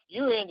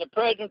 you're in the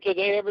presence of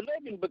the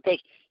ever-living,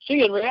 because,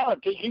 see, in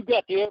reality, you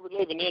got the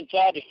ever-living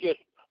inside. It's just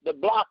the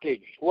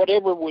blockage,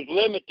 whatever was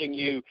limiting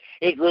you,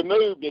 is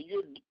removed, and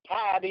you're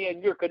tied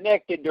in, you're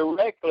connected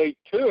directly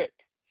to it.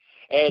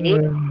 And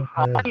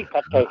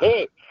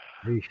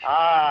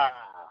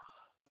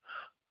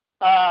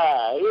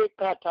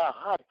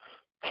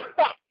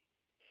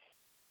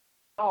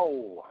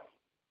oh,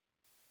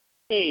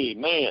 hey,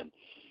 man.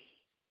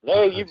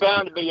 There, you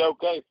bound to be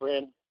okay,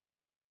 friend.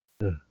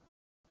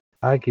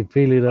 I can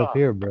feel it up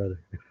here, brother.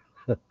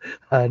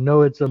 I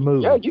know it's a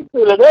movie. Yeah, you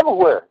feel it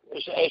everywhere.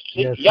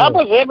 Yes,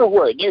 Yahweh's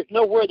everywhere. There's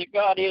nowhere that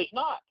God is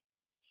not.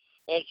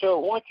 And so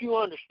once you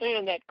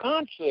understand that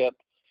concept,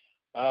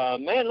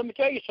 man, let me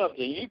tell you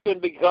something. You can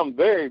become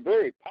very,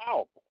 very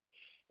powerful.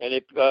 And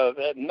if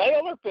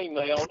male or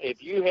female,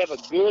 if you have a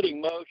good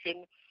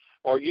emotion,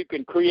 or you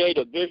can create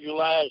a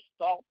visualized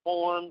thought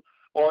form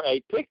or a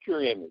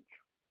picture image,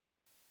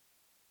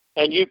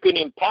 and you can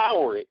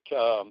empower it.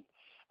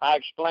 I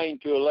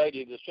explained to a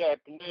lady this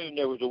afternoon,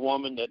 there was a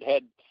woman that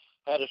had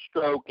a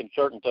stroke and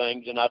certain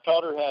things, and I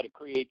taught her how to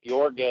create the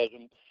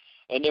orgasm.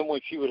 And then when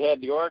she would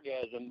have the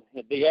orgasm,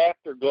 the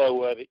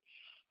afterglow of it,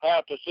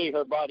 how to see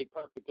her body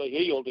perfectly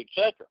healed,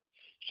 etc.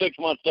 6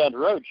 months down the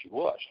road, she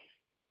was.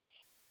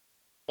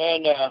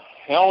 And the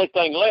only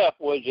thing left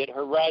was that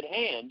her right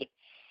hand,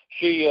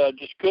 she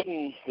just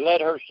couldn't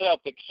let herself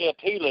accept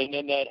healing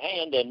in that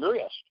hand and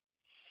wrist.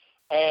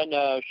 And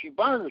she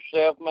burned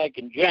herself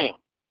making jam.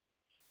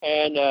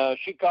 And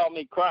she called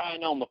me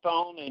crying on the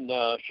phone, and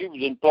she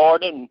was in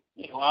Florida, and,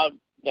 out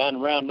down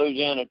around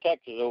Louisiana,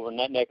 Texas, over in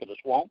that neck of the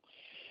swamp.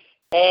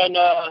 And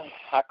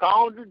I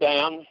calmed her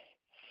down,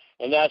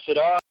 and I said,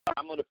 all right,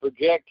 I'm going to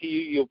project to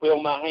you. You'll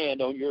feel my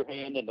hand on your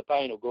hand, and the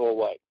pain will go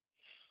away.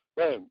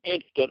 Boom.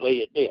 Instantly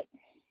it did.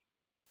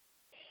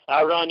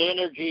 I run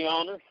energy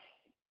on her,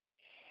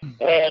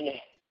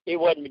 and it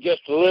wasn't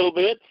just a little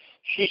bit.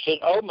 She said,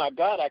 oh, my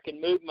God, I can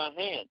move my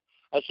hand.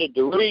 I said,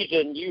 the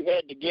reason you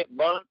had to get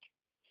burnt,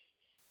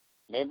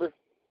 remember,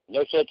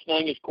 no such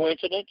thing as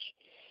coincidence.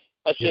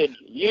 I said,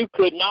 you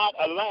could not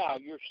allow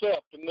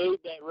yourself to move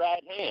that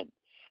right hand.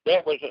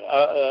 That was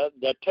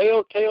the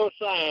telltale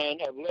sign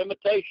of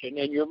limitation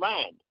in your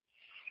mind.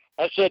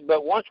 I said,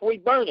 but once we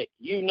burn it,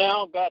 you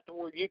now got to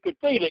where you could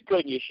feel it,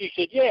 couldn't you? She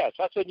said, yes.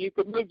 I said, you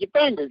could move your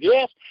fingers,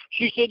 yes?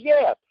 She said,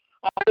 yes.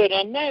 I said,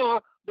 and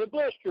now the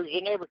blisters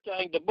and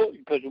everything,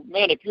 because,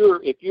 man, if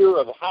you're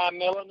of high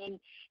melanin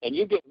and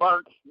you get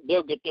burnt,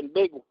 they'll get them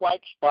big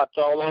white spots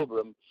all over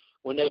them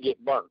when they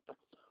get burnt.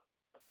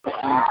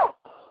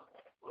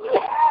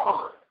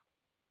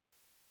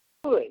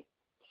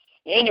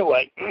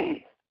 Anyway,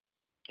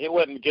 it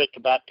wasn't just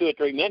about 2 or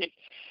 3 minutes,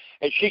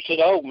 and she said,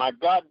 "Oh my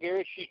God,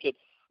 Gary," she said,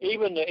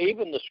 "even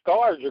the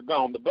scars are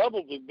gone. The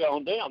bubbles have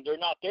gone down. They're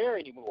not there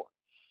anymore."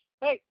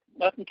 Hey,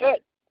 nothing to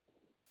it.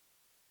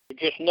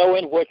 Just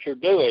knowing what you're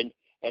doing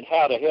and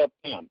how to help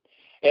them,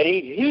 and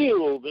He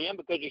healed them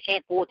because He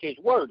sent forth His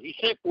word. He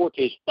sent forth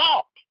His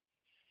thought.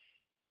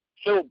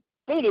 So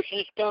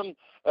foolishness comes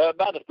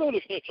by the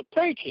foolishness of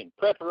preaching,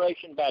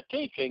 preparation by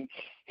teaching.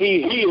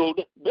 He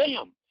healed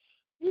them.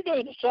 You're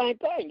doing the same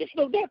thing. There's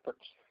no difference.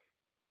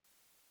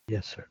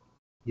 Yes, sir.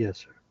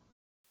 Yes,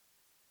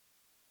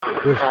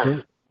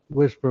 sir.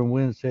 Whispering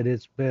Wind said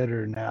it's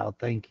better now.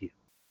 Thank you.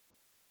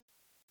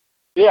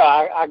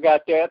 Yeah, I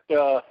got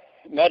that.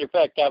 Matter of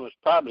fact, I was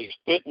probably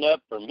spitting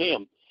up from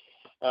him.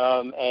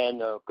 And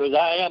because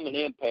I am an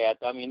empath,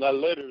 I mean, I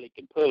literally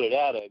can pull it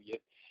out of you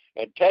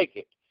and take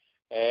it.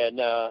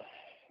 And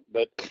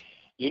but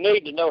you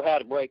need to know how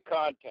to break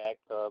contact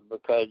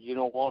because you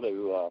don't want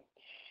to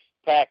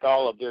pack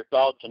all of their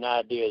thoughts and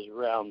ideas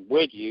around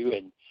with you.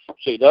 And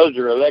see, those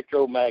are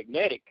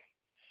electromagnetic.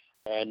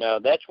 And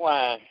that's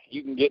why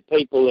you can get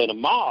people in a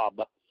mob,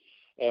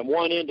 and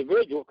one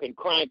individual can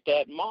crank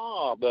that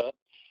mob up,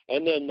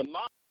 and then the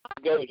mob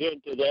goes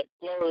into that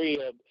flurry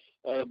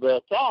of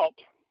thought,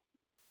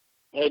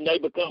 and they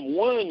become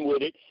one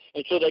with it,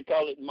 and so they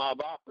call it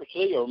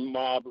mobocracy or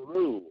mob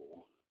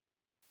rule.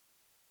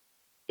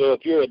 So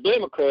if you're a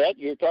Democrat,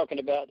 you're talking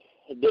about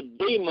the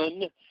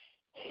demon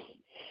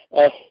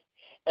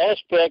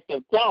aspect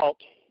of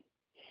thought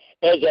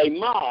as a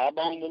mob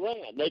on the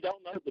land. They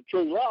don't know the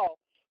true law,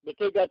 but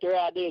they got their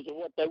ideas of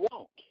what they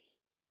want.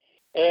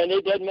 And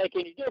it doesn't make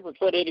any difference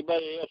what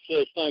anybody else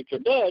says, thinks, or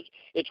does.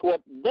 It's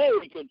what they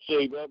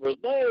conceive of or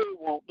they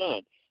want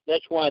done.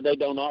 That's why they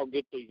don't all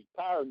get these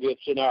power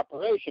gifts in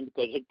operation,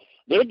 because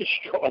they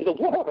destroy the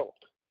world.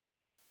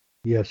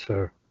 Yes,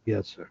 sir.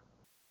 Yes, sir.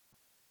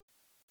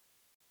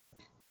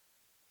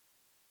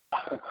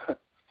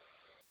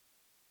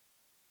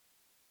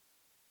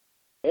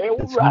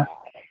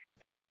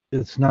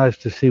 It's nice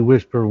to see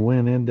Whisper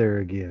win in there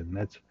again.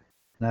 That's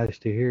nice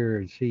to hear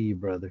and see you,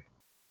 brother.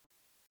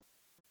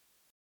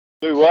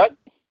 Do what?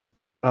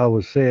 I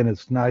was saying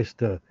it's nice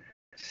to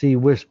see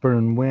Whisper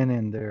and win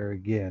in there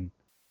again.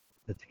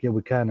 That's again,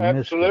 we kind of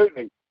missed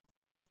it.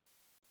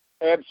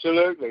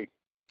 Absolutely.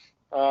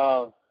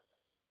 Well,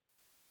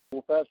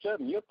 past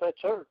 7. Yep,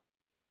 that's her.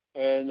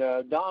 And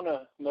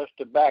Donna must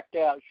have backed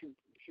out. She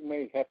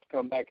may have to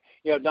come back.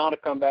 Yeah, Donna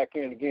come back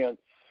in again.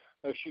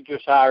 She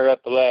just higher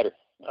up the ladder.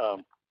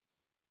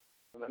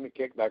 Let me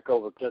kick back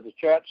over to the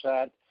chat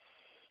side.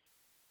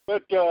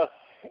 But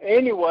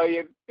anyway,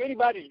 if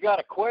anybody's got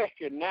a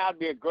question, now would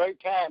be a great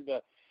time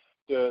to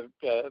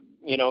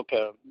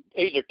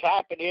either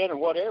type it in or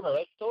whatever.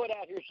 Let's throw it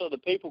out here so the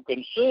people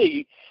can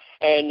see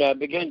and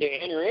begin to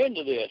enter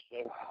into this.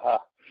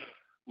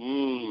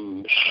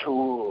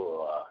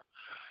 Sure.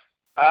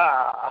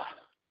 I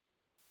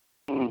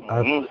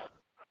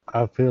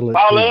feel it.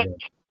 Paulette,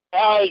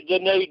 how is the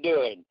knee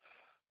doing?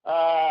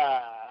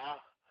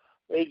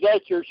 Is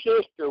that your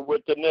sister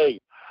with the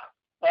knee?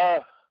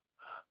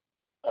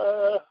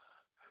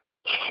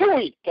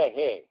 Sweet the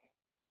heck.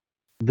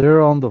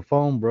 They're on the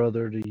phone,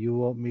 brother. Do you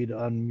want me to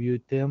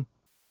unmute them?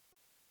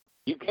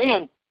 You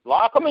can.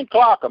 Lock them and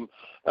clock them.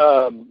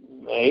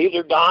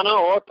 Either Donna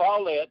or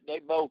Paulette, they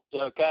both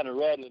kind of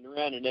rattling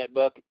around in that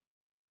bucket.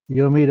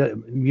 You want me to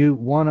mute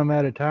one of them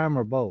at a time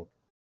or both?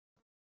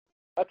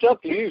 That's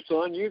up to you,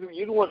 son. You're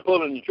the one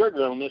pulling the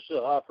trigger on this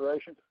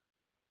operation.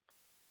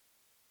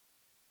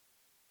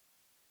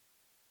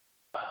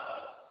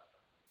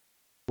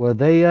 Well,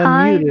 they unmuted.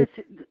 Hi,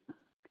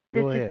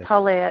 this is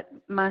Paulette.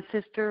 My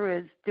sister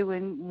is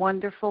doing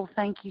wonderful.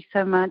 Thank you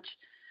so much.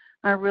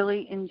 I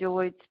really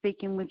enjoyed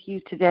speaking with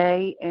you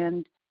today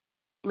and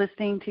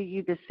listening to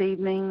you this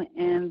evening.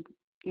 And,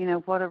 you know,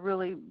 what a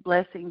really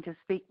blessing to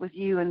speak with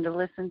you and to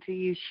listen to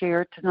you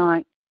share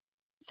tonight.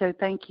 So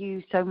thank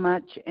you so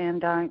much.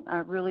 And I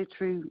really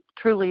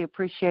truly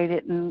appreciate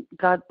it. And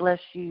God bless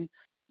you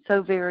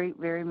so very,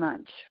 very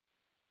much.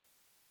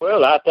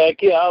 Well, I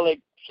thank you. I'll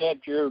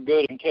accept your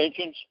good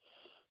intentions.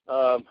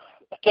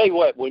 I tell you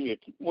what, when you're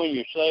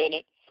saying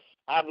it,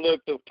 I've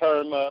looked the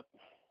term up,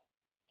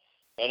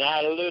 and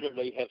I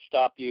literally have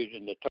stopped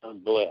using the term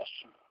bless.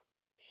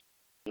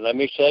 And let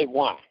me say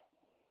why.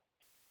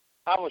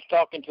 I was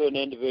talking to an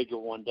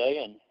individual one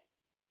day, and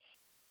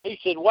he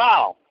said,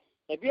 "Wow,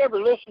 have you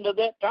ever listened to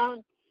that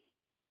term?"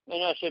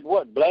 And I said,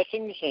 "What,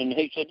 blessings?" And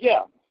he said,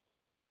 "Yeah."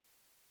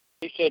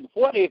 He said,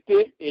 "What if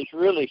it is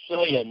really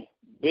saying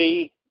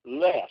be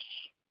less?"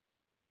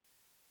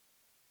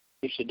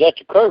 He said,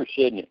 "That's a curse,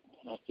 isn't it?"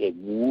 I said,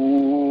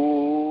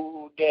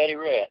 "Woo, daddy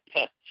rat.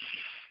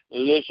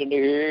 Listen to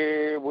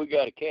here, we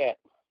got a cat."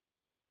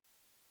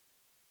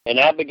 And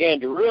I began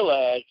to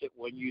realize that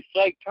when you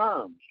say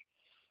terms,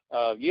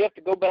 you have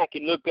to go back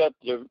and look up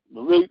the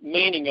root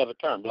meaning of a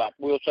term. Like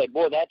we'll say,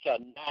 "Boy, that's a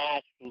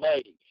nice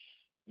lady."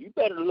 You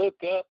better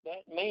look up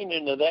that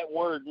meaning of that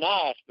word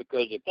nice,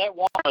 because if that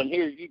woman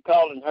hears you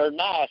calling her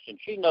nice and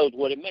she knows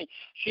what it means,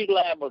 she's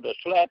liable to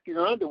slap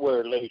your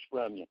underwear loose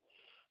from you.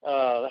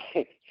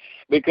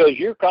 Because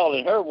you're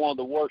calling her one of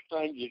the worst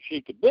things that she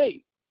could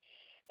be.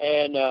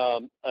 And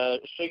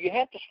so you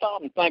have to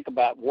stop and think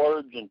about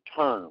words and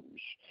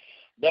terms.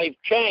 They've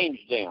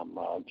changed them.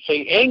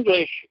 See,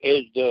 English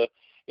is the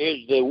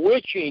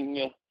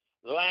witching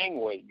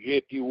language,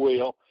 if you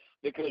will,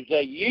 because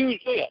they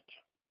use it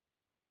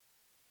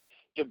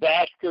to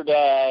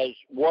bastardize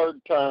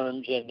word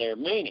terms and their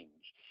meanings.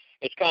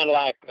 It's kind of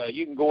like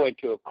you can go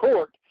into a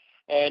court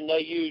and they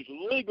use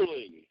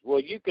legalese. Well,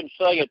 you can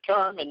say a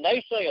term and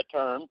they say a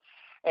term,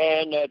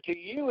 and to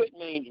you it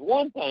means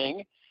one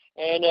thing,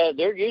 and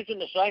they're using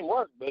the same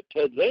word, but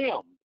to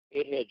them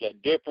it has a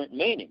different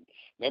meaning.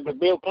 Remember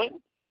Bill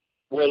Clinton?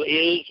 Well,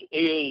 is,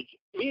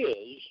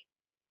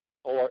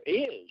 or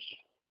is.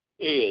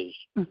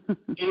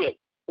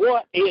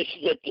 What is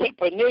the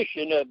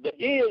definition of the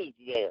is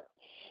there?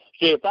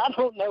 See, if I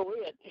don't know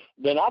it,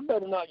 then I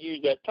better not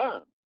use that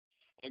term.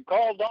 And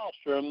Carl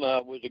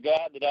Dahlstrom was a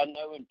guy that I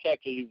know in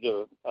Texas. He's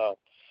a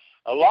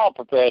law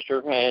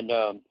professor,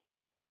 and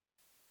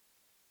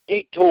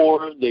he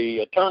tore the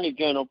Attorney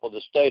General for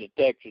the state of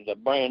Texas a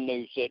brand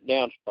new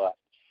sit-down spot.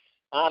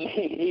 I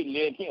mean, he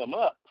lit him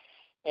up.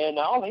 And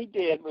all he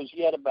did was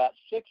he had about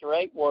 6 or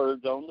 8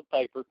 words on the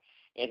paper,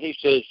 And he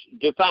says,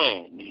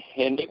 define.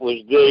 And it was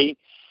the,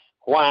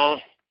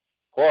 why,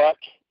 what,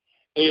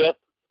 if.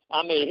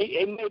 I mean,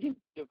 he made him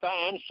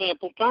define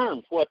simple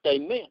terms, what they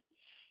meant.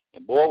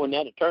 And boy, when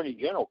that Attorney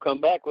General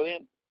come back with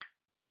him,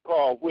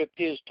 Carl whipped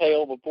his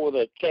tail before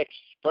the Texas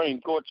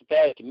Supreme Court so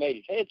fast he made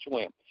his head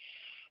swim.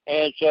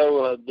 And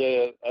so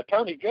the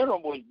Attorney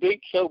General was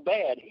beat so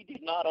bad he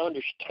did not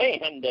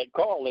understand that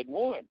Carl had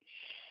won.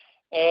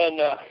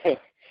 And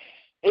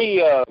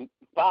he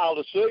filed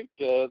a suit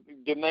to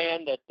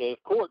demand that the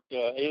court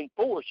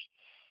enforce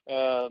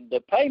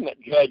the payment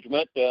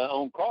judgment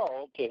on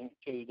Carl to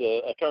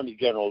the Attorney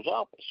General's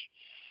office.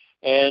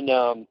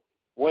 And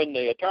when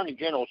the Attorney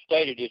General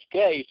stated his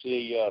case,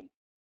 the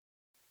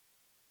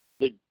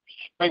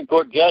Supreme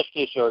Court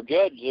justice or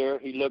judge there,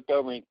 he looked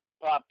over and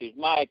popped his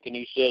mic and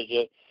he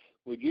says,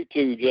 would you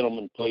two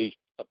gentlemen please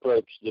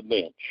approach the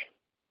bench?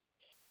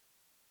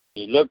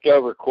 He looked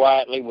over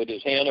quietly with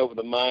his hand over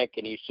the mic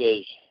and he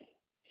says,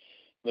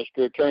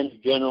 Mr. Attorney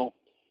General,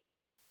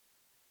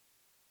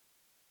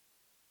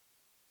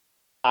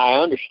 I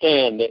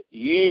understand that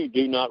you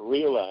do not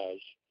realize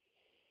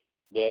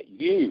that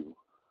you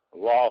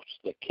lost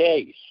the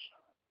case.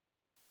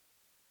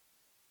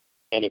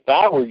 And if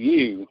I were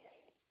you,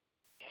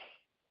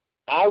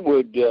 I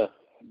would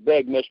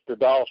beg Mr.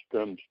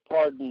 Dahlstrom's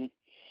pardon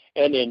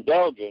and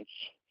indulgence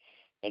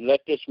and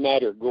let this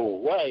matter go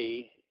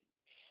away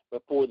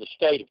before the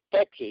state of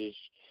Texas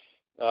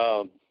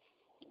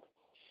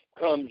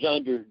comes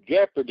under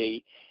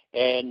jeopardy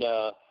and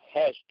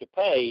has to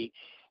pay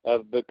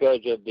because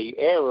of the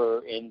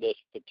error in this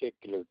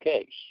particular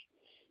case.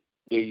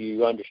 Do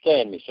you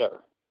understand me, sir?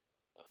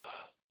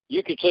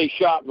 You could see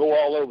shock go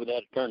all over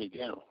that Attorney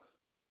General.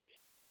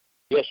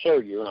 Yes,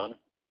 sir, Your Honor.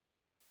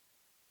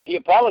 He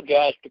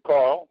apologized to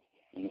Carl,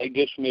 and they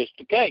dismissed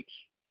the case.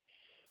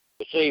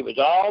 But see, it was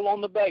all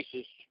on the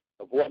basis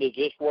of what does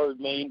this word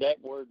mean,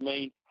 that word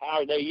mean,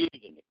 how are they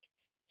using it?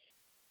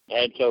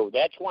 And so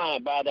that's why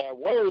by thy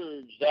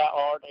words thou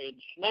art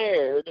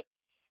ensnared,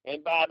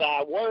 and by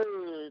thy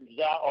words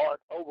thou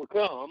art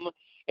overcome.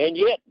 And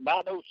yet,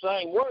 by those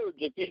same words,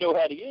 if you know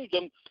how to use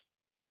them,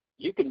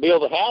 you can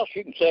build a house,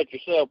 you can set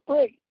yourself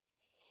free.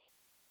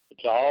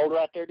 It's all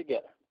right there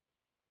together.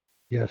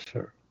 Yes,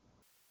 sir.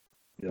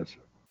 Yes,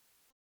 sir.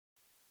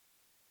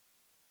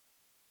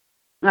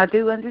 I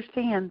do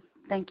understand.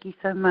 Thank you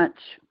so much.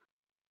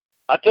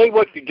 I tell you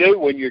what you do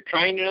when you're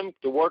training them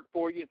to work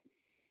for you.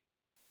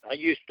 I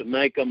used to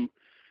make them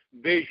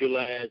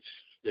visualize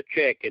the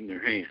check in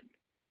their hand.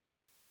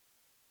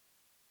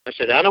 I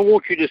said, I don't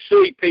want you to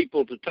see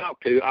people to talk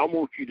to. I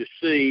want you to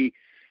see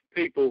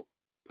people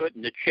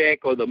putting the check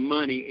or the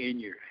money in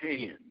your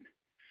hand.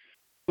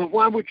 Well,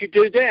 why would you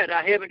do that?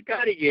 I haven't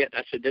got it yet.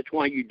 I said, that's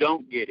why you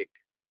don't get it.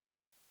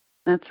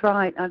 That's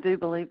right. I do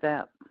believe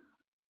that.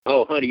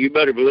 Oh, honey, you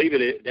better believe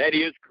it. That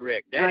is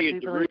correct. That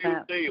is the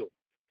real deal.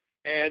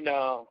 And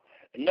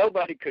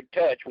nobody could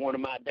touch one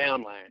of my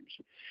downlines.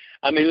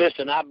 I mean,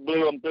 listen, I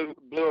blew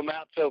them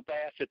out so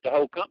fast that the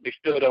whole company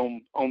stood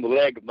on the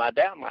leg of my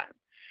downline.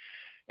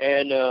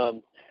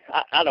 And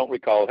I don't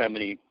recall how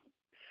many.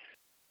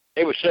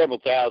 It was several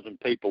thousand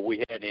people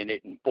we had in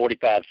it in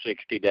 45,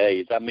 60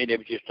 days. I mean, it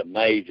was just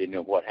amazing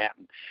of what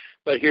happened.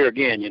 But here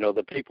again, you know,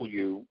 the people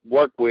you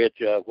work with,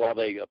 while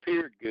they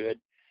appeared good,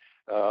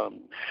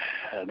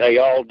 they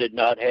all did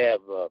not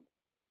have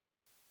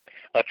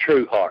a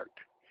true heart.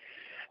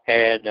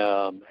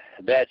 And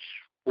that's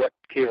what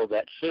killed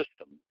that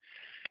system,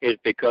 is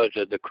because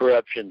of the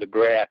corruption, the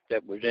graft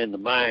that was in the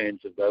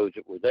minds of those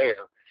that were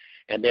there,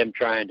 and them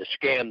trying to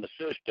scam the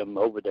system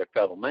over their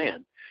fellow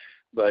man.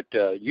 But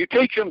you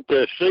teach them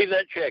to see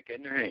that check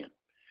in their hand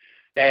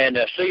and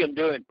see them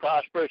doing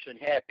prosperous and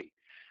happy.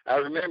 I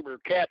remember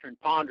Catherine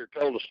Ponder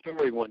told a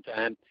story one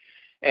time,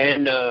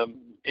 and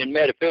in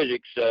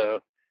metaphysics,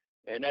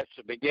 and that's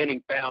the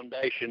beginning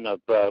foundation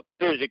of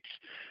physics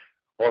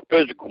or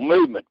physical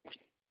movement.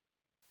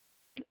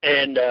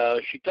 And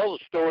she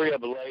told a story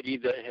of a lady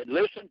that had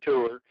listened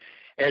to her,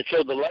 and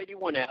so the lady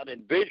went out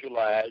and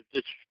visualized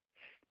this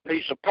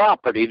piece of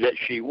property that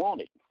she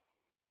wanted.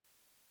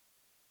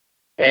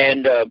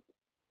 And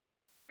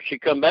she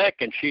come back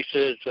and she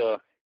says,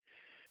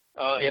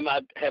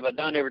 have I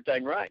done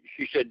everything right?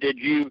 She said, did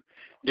you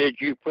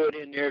put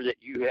in there that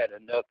you had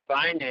enough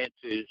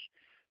finances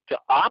to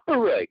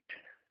operate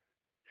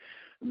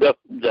the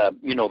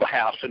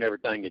house and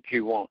everything that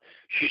you want?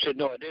 She said,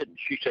 no, I didn't.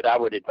 She said, I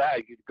would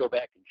advise you to go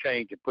back and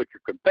change and put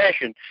your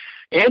confession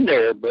in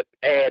there, but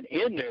add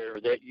in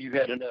there that you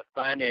had enough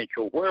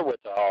financial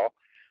wherewithal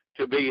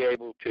to be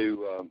able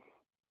to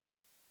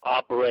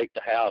operate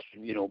the house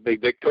and, be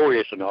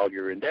victorious in all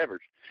your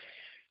endeavors.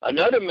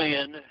 Another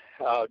man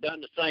done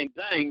the same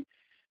thing,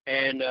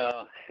 and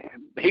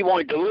he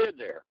wanted to live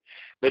there,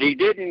 but he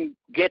didn't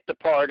get the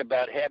part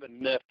about having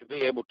enough to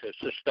be able to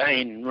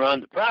sustain and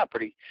run the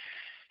property.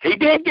 He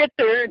did get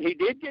there, and he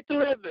did get to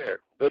live there,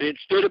 but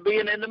instead of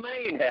being in the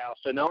main house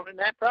and owning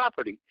that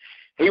property,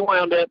 he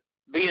wound up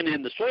being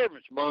in the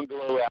servant's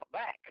bungalow out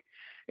back.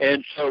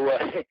 And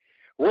so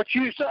what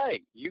you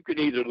say, you can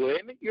either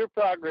limit your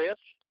progress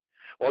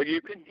or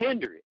you can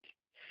hinder it.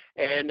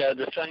 And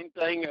the same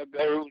thing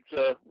goes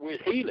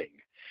with healing.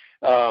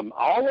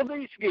 All of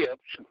these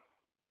gifts,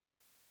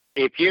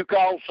 if you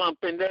call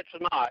something that's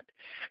not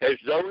as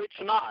though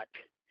it's not,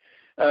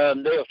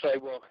 they'll say,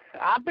 well,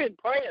 I've been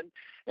praying,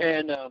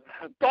 and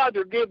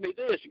Father, give me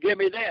this, give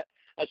me that.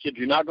 I said,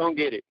 you're not going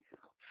to get it.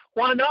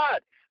 Why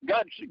not?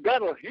 God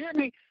will hear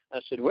me. I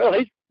said, well,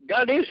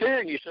 God is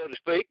hearing you, so to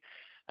speak.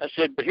 I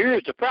said, but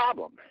here's the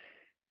problem.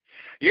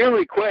 You're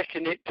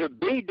requesting it to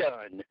be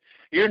done.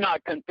 You're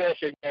not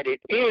confessing that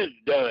it is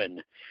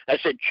done. I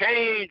said,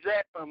 change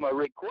that from a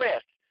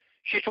request.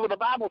 She said, well, the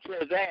Bible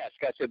says ask.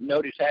 I said,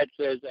 notice how it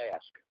says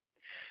ask.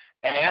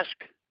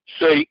 Ask,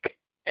 seek,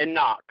 and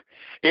knock.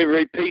 It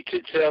repeats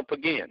itself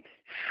again.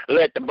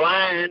 Let the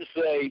blind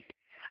say,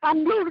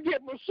 I'm going to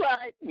get my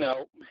sight.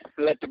 No,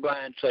 let the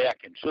blind say, I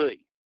can see.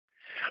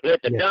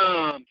 Let the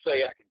dumb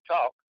say, I can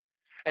talk.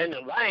 And the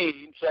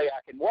lame say,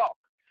 I can walk.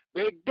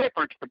 Big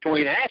difference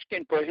between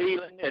asking for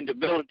healing and the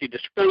ability to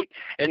speak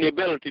and the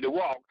ability to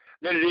walk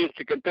than it is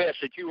to confess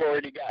that you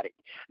already got it.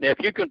 Now, if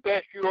you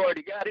confess you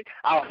already got it,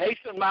 I'll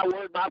hasten my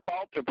word, my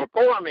fault, to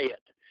perform it.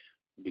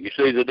 Do you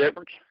see the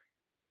difference?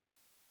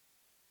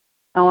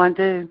 Oh, I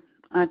do.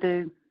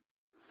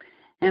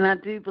 And I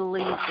do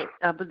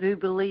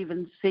believe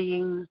in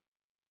seeing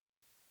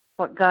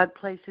what God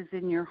places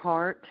in your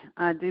heart.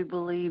 I do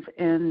believe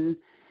in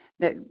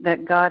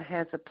that God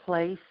has a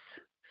place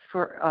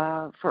for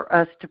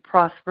us to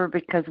prosper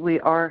because we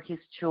are His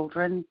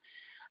children.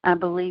 I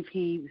believe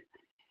He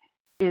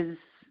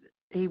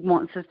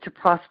wants us to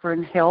prosper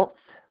in health.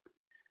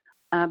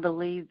 I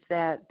believe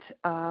that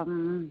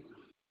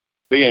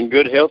be in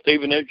good health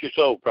even as your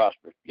soul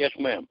prospers. Yes,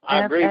 ma'am.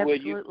 I agree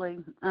with you.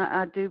 Absolutely.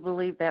 I do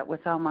believe that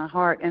with all my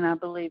heart, and I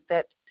believe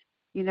that,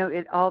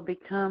 it all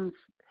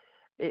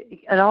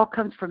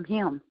comes from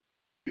Him.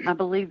 I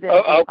believe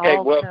that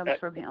comes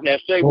from Him. Now,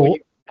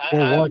 see, I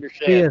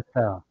understand.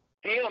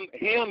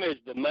 Him is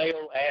the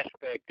male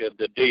aspect of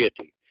the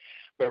deity.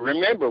 But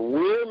remember,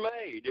 we're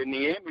made in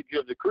the image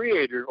of the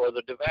Creator or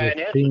the divine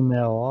essence.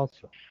 Female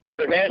also.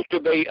 There has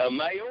to be a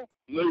male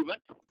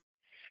movement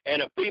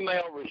and a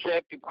female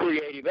receptive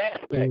creative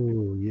aspect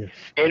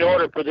in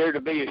order for there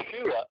to be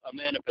a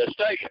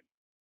manifestation.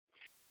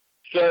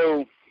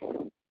 So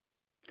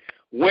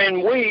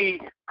when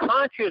we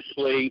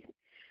consciously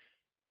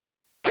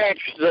catch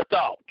the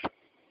thought,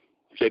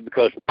 see,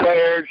 because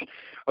prayers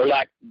are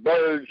like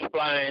birds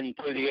flying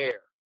through the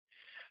air.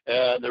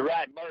 The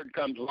right bird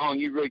comes along,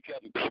 you reach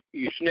up and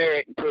you snare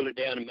it and pull it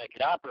down and make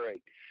it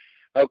operate.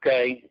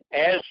 Okay,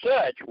 as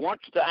such,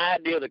 once the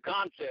idea, the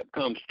concept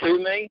comes to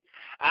me,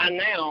 I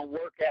now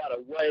work out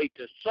a way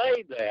to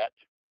say that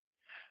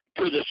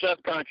to the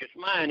subconscious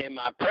mind in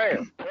my prayer.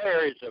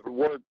 Prayer is the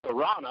word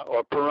prana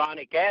or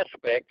pranic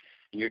aspect,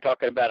 and you're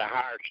talking about a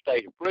higher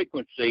state of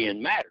frequency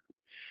and matter.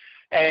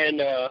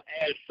 And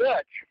as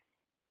such,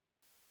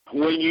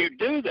 when you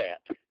do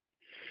that,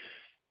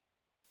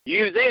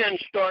 you then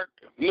start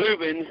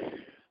moving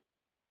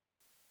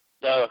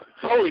the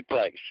holy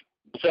place,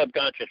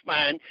 subconscious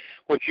mind,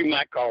 which you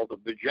might call the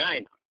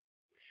vagina.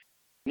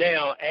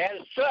 Now, as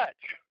such,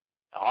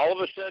 all of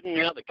a sudden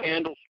now the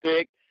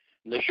candlestick,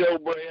 the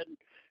showbread,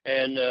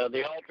 and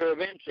the altar of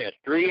incense,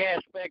 three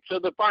aspects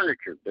of the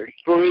furniture. There's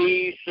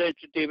three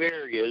sensitive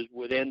areas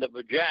within the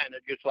vagina,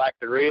 just like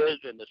there is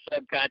in the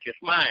subconscious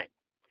mind.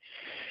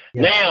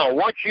 Yes. Now,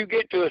 once you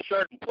get to a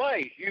certain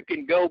place, you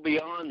can go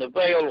beyond the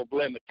veil of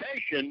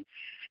limitation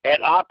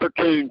at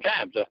opportune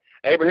times.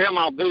 Abraham,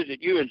 I'll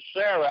visit you, and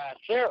Sarah,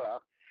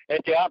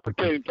 at the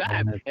opportune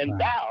time, and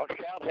thou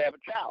shalt have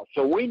a child.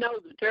 So we know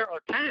that there are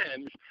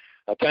times,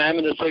 a time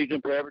and a season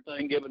for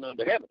everything given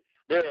under heaven.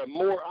 There are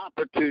more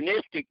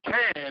opportunistic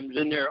times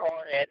than there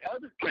are at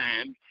other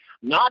times,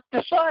 not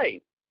to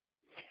say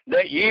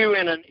that you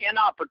in an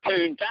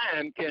inopportune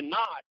time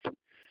cannot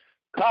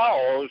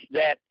cause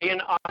that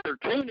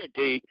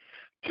inopportunity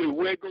to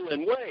wiggle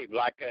and wave.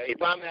 Like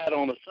if I'm out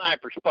on a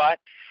sniper spot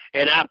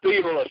and I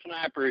feel a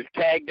sniper is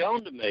tagged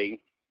onto me,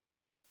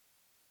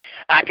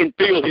 I can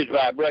feel his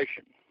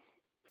vibration.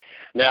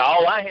 Now,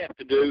 all I have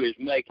to do is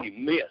make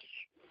him miss.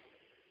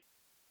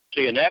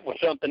 See, and that was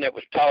something that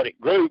was taught at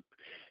group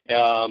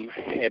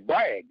at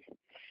Bragg.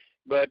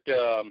 But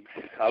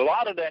a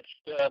lot of that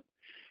stuff,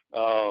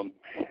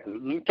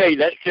 let me tell you,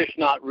 that's just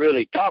not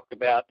really talked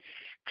about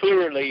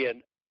clearly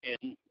in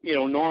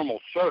normal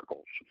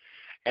circles.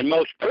 And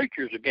most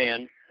preachers,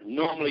 again,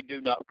 normally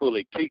do not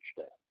fully teach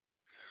that.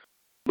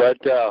 But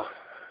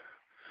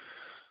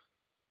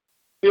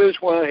here's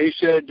why he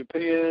said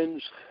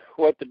depends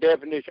what the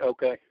definition,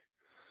 okay.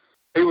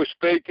 He was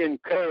speaking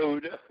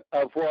code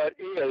of what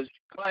is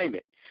claim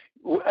it.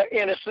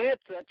 In a sense,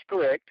 that's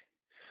correct.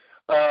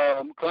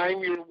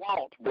 Claim your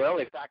want. Well,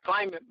 if I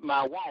claim it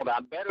my want,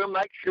 I better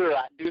make sure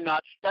I do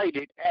not state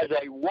it as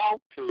a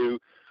want to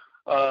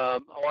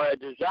or a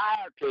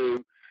desire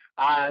to.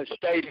 I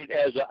state it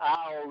as a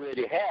I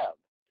already have.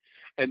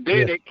 And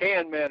then it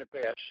can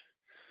manifest.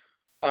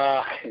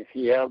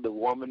 The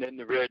woman in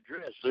the red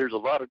dress. There's a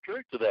lot of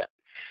truth to that.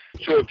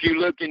 So if you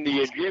look in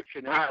the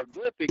Egyptian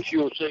hieroglyphics,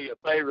 you'll see a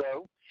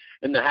pharaoh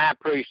and the high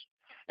priest,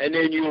 and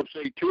then you'll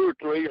see 2 or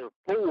 3 or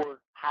 4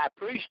 high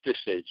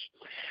priestesses.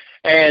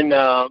 And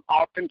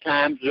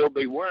oftentimes they'll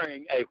be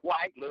wearing a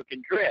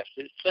white-looking dress.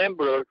 It's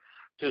similar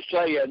to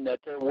saying that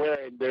they're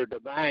wearing their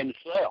divine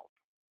self.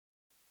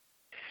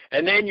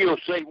 And then you'll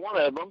see one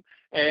of them,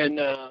 and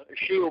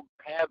she'll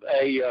have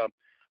a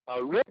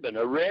ribbon,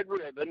 a red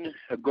ribbon,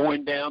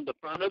 going down the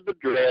front of the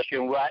dress,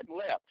 right and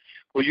left.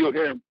 Well, you'll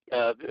hear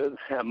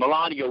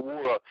Melania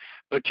wore a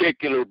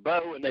particular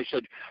bow, and they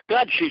said,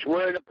 God, she's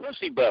wearing a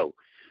pussy bow.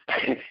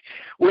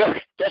 Well,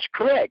 that's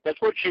correct. That's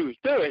what she was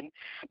doing,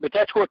 but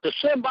that's what the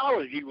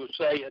symbology was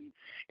saying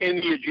in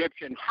the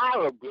Egyptian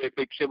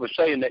hieroglyphics. It was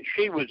saying that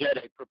she was at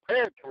a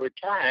preparatory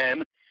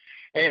time,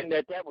 and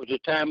that was a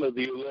time of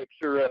the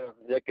elixir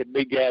that could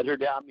be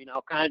gathered. I mean,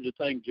 all kinds of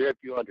things there if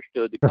you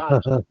understood the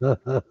concept.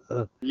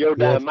 Your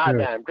dime, yes, my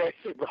dime,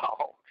 crazy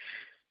ball.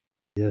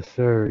 Yes,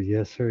 sir.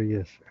 Yes, sir.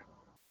 Yes, sir.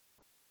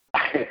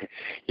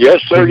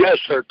 Yes, sir. Yes,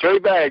 sir. 3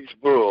 bags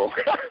full.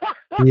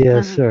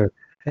 Yes, sir.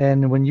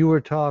 And when you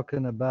were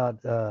talking about,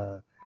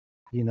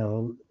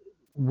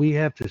 we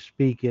have to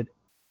speak it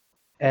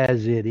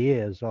as it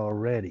is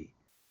already.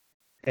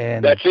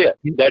 And that's it.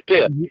 That's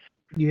it.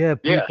 You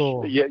have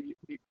people. Yes.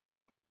 Yeah.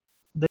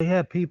 They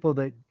have people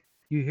that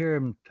you hear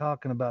them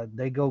talking about.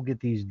 They go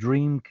get these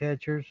dream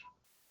catchers.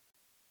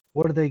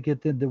 What do they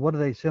get? What do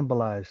they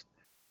symbolize?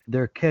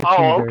 They're catching.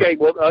 Oh, okay.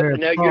 Well,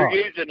 now thought.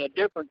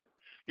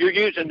 You're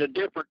using a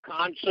different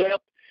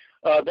concept.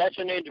 That's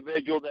an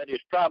individual that has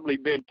probably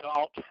been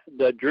taught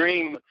the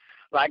dream,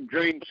 like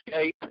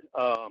Dreamscape.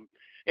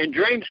 In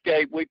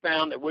Dreamscape, we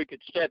found that we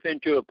could step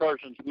into a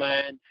person's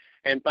mind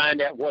and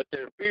find out what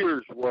their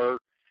fears were,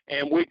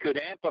 and we could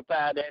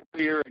amplify that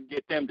fear and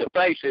get them to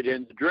face it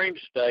in the dream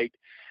state,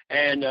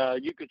 and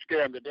you could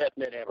scare them to death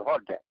and they'd have a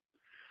heart attack.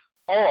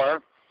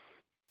 Or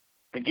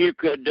you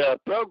could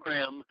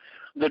program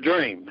the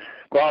dream.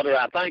 Father,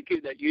 I thank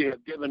you that you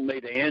have given me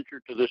the answer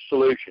to this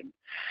solution.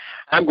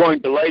 I'm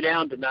going to lay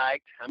down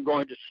tonight. I'm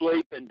going to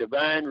sleep in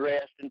divine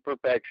rest and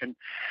perfection,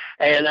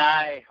 and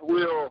I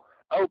will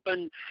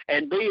open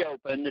and be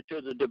open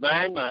to the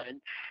divine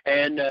mind,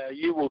 and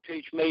you will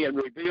teach me and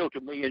reveal to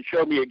me and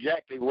show me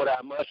exactly what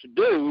I must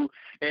do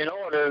in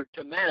order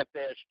to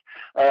manifest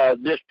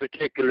this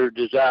particular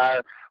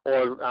desire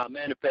or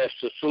manifest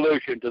the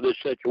solution to this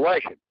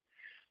situation.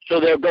 So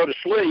they'll go to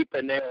sleep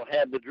and they'll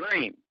have the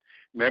dream.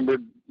 Remember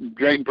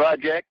Dream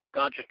Project,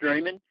 conscious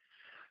dreaming?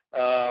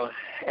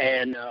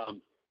 And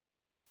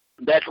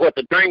that's what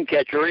the dream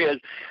catcher is.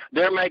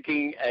 They're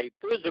making a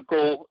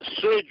physical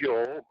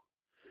sigil,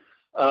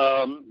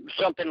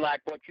 something like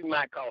what you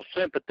might call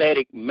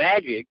sympathetic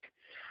magic,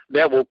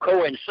 that will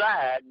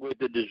coincide with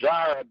the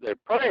desire of their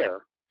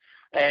prayer.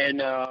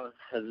 And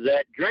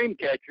that dream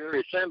catcher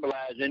is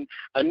symbolizing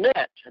a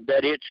net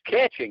that it's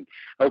catching.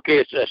 Okay,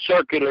 it's a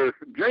circular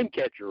dream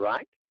catcher,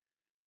 right?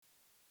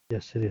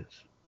 Yes, it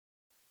is.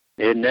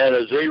 Isn't that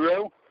a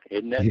zero?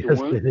 Isn't that yes, the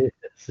wound? It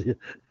is.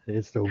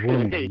 It's the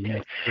wound.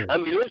 Yes, I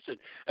mean, listen,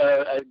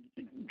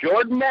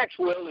 Jordan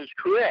Maxwell is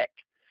correct.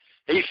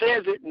 He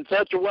says it in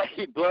such a way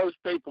he blows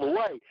people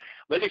away.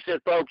 But he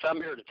said, folks, I'm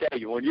here to tell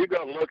you, when you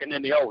go looking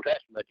in the Old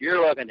Testament,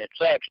 you're looking at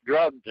sex,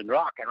 drugs, and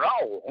rock and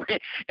roll. And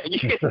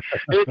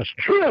it's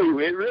true.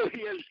 It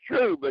really is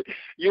true. But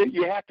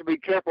you have to be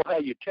careful how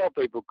you tell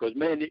people because,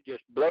 man, it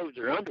just blows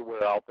their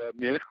underwear off of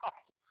them,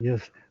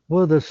 Yes.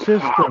 Well, the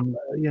system,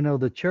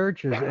 the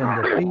churches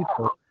and the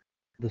people,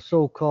 the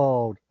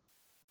so-called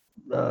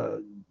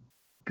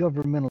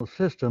governmental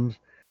systems,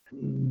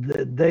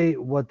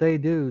 what they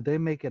do, they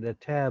make it a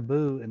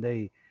taboo, and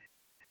they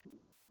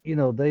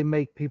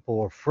make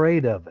people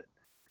afraid of it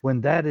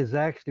when that is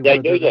actually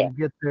where they're going to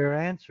get their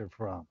answer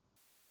from.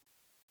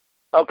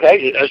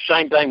 Okay,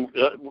 same thing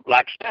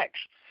like sex.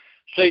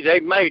 See,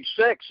 they've made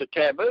sex a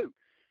taboo.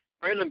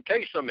 Friend, let me tell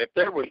you something. If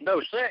there was no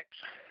sex,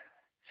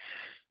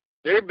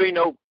 there'd be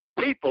no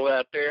people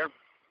out there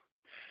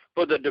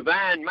for the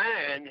divine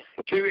mind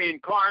to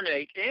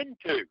incarnate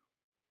into.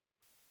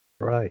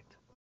 Right.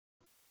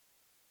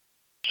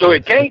 So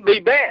it can't be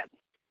bad.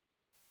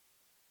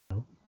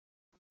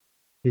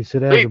 He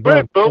said, be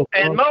fruitful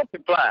and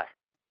multiply.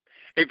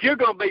 If you're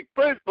going to be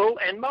fruitful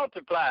and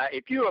multiply,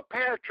 if you're a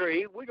pear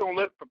tree, we're going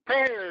to look for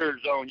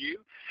pears on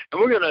you,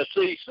 and we're going to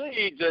see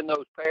seeds in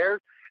those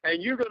pears,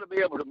 and you're going to be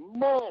able to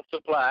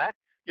multiply.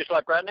 Just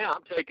like right now,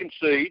 I'm taking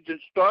seeds and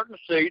starting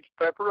seeds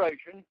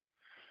preparation.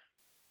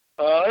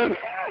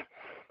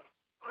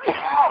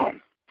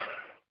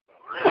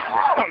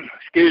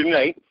 Excuse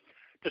me,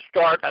 to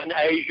start an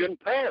Asian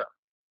pear.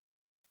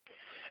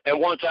 And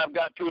once I've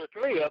got 2 or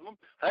 3 of them,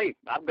 hey,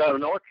 I've got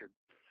an orchard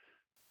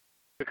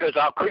because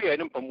I'll create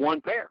them from one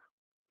pear.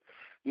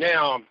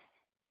 Now,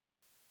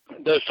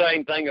 the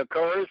same thing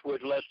occurs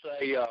with, let's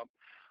say,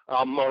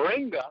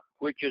 moringa,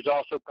 which is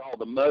also called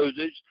the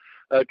Moses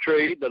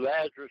tree, the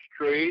Lazarus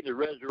tree, the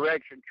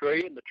resurrection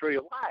tree, and the tree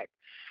of life.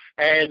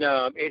 And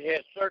it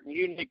has certain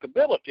unique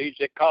abilities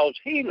that cause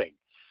healing.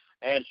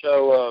 And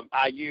so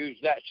I use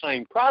that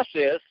same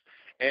process,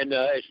 And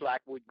it's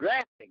like with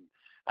grafting.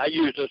 I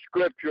use a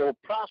scriptural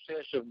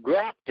process of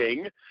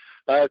grafting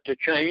to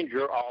change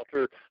or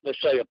alter,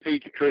 let's say, a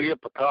peach tree, a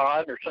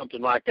pecan, or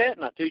something like that,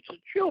 and I teach the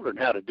children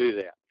how to do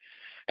that.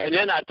 And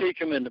then I teach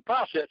them in the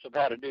process of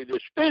how to do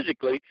this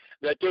physically,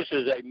 that this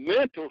is a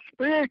mental,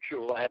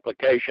 spiritual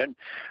application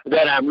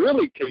that I'm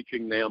really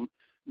teaching them,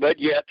 but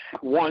yet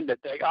one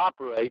that they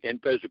operate in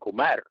physical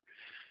matter.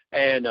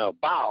 And,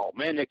 wow,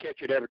 man, they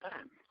catch it every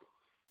time.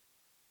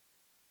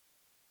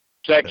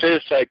 Sex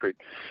is sacred.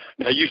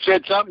 Now, you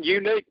said something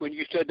unique when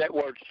you said that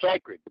word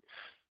sacred.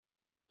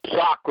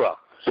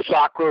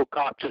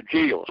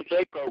 Sacrococcygeal.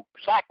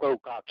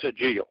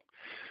 Sacrococcygeal.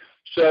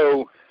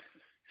 So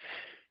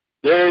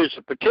there's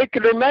a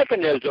particular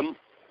mechanism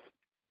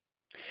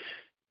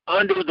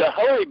under the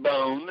holy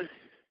bone,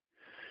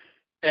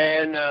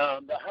 and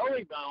the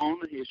holy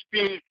bone is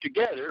fused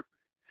together,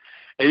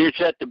 and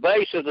it's at the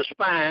base of the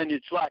spine.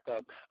 It's like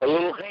a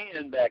little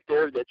hand back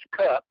there that's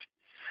cupped.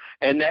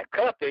 And that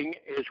cupping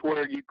is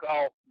where you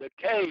call the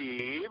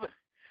cave.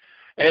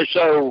 And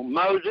so,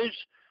 Moses,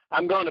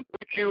 I'm going to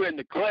put you in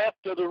the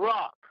cleft of the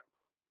rock.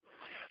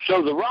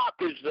 So the rock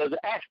is the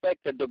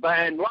aspect of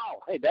divine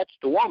law. Hey, that's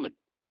the woman.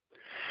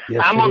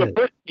 Yes, I'm going to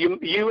put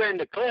you in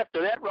the cleft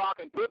of that rock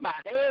and put my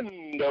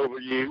hand over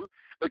you,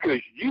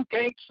 because you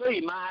can't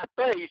see my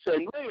face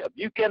and live.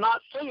 You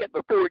cannot see it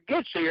before it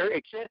gets here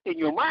except in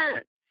your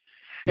mind.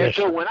 And yes,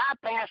 so when I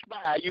pass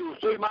by, you will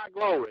see my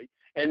glory.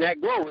 And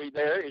that glory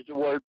there is the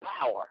word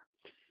power.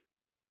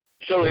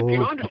 So if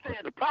you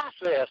understand the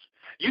process,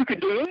 you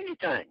can do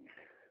anything.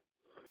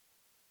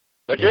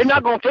 But they're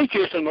not going to teach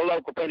you this in the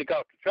local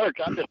Pentecostal church.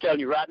 I'm just telling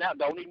you right now,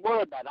 don't even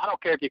worry about it. I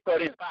don't care if you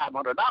put in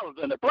 $500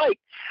 in the plate.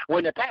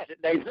 When they pass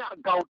it, they're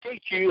not going to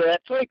teach you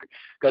that secret,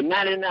 because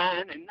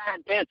 99 and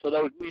 9/10 of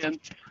those men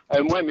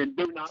and women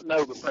do not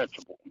know the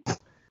principle.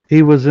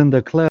 He was in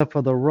the cleft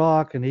of the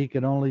rock, and he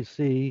could only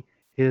see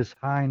his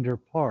hinder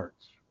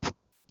parts.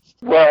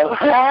 Well,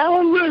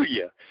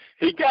 hallelujah.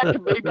 He got to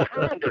be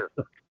behind her.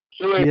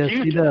 So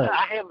if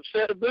I have a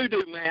set of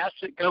voodoo masks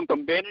that come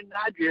from Benin,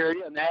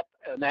 Nigeria,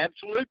 an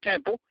absolute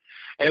temple,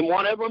 and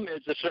one of them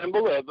is the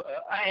symbol of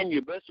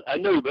Anubis,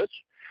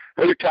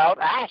 who taught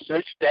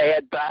Isis they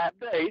had 5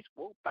 days,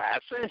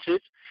 5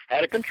 senses,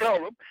 how to control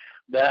them.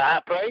 That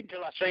I prayed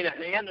until I seen a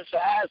hand the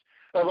size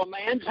of a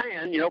man's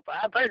hand,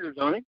 5 fingers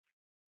on him.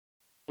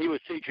 He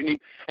was teaching him,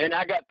 and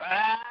I got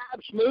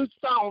 5 smooth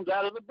stones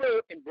out of the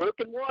brook, and brook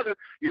and water.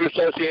 You're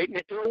associating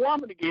it to a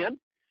woman again.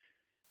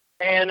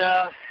 And,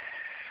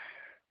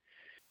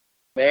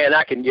 man,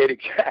 I can get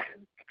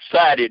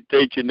excited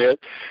teaching this,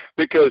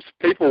 because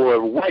people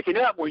were waking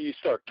up when you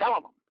start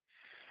telling them.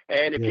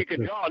 And if you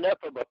can draw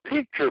enough of a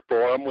picture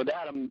for them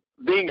without them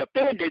being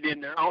offended in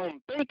their own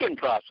thinking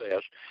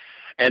process,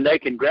 and they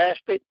can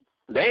grasp it,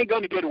 they ain't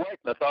going to get away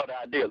from the thought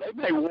idea. They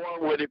may war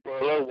with it for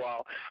a little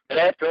while, but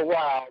after a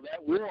while,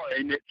 that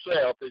warring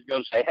itself is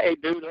going to say, hey,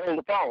 dude, hold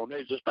the phone.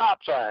 There's a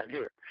stop sign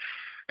here.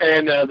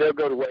 And they'll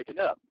go to waking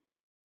up.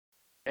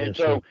 And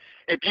so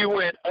if you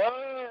went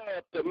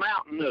up the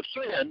mountain of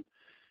sin,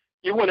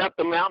 you went up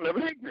the mountain of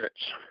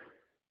ignorance.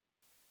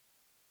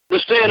 The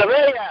sin of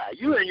Ai,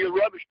 you and your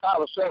rubbish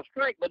pile of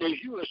self-strength, but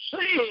as you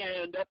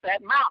ascend up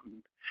that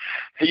mountain,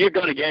 you're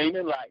going to gain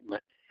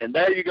enlightenment. And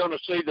there you're going to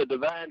see the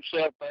divine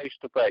self face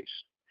to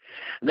face.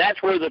 And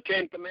that's where the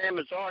 10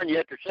 Commandments are, and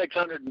yet there's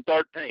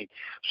 613.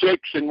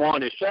 6 and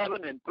 1 is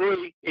 7, and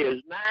 3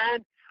 is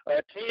 9,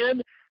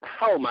 10.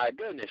 Oh, my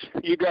goodness.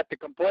 You got the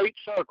complete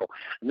circle.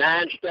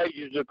 9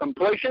 stages of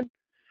completion,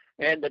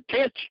 and the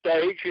 10th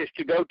stage is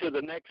to go to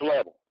the next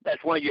level.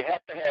 That's when you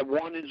have to have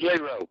 1 and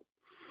 0,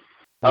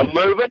 a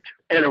movement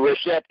and a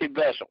receptive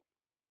vessel.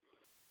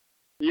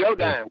 Yo,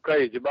 damn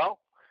crazy ball.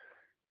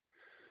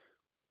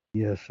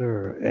 Yes,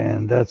 sir.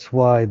 And that's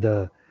why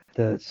the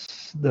 7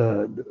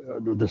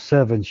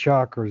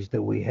 chakras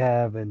that we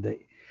have, and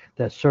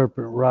that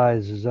serpent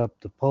rises up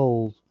the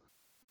poles,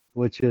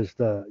 which is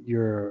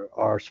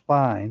our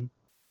spine.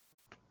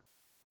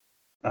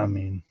 I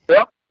mean,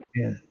 yep.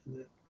 Yeah.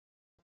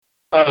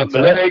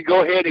 Larry,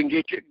 go ahead and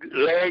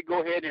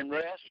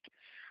rest.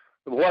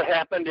 What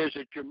happened is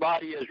that your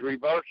body has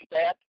reversed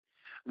that.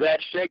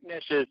 That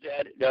sickness is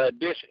that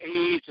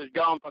dis-ease has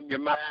gone from your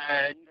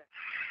mind,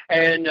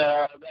 and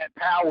that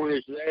power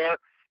is there,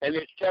 and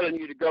it's telling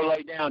you to go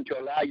lay down to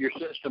allow your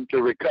system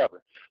to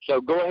recover.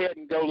 So go ahead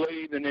and go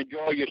leave and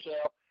enjoy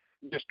yourself.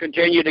 Just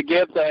continue to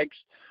give thanks.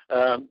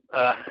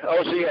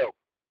 OCO.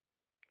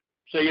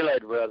 See you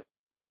later, brother.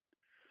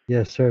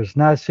 Yes, sir. It's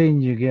nice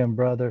seeing you again,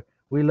 brother.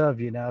 We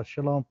love you now.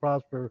 Shalom,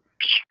 prosper,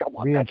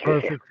 be in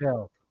perfect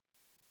health.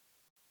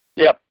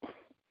 Yep.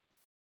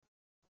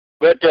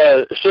 But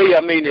see,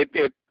 I mean,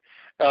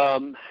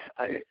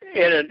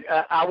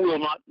 I will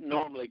not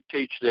normally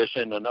teach this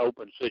in an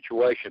open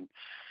situation.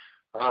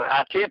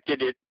 I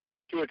attempted it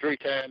 2 or 3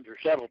 times or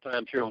several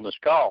times here on this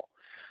call,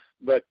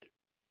 but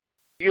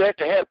you have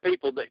to have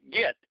people that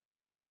get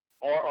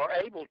or are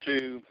able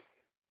to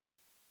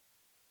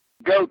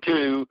go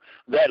to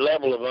that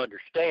level of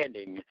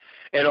understanding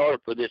in order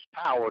for this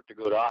power to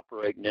go to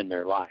operating in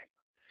their life.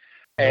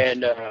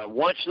 And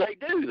once they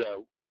do,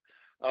 though,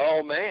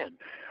 oh, man.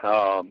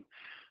 Now,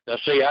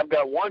 see, I've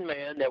got one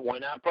man that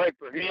when I pray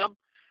for him,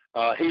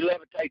 he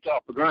levitates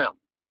off the ground.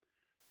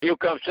 He'll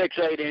come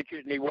 6-8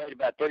 inches, and he weighed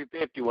about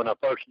 350 when I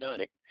first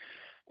done it.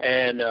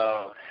 And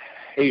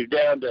he's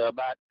down to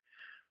about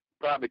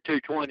probably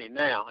 220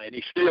 now, and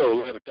he still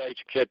levitates,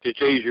 except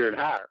it's easier and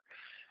higher.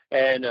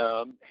 And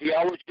he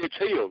always gets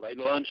healed.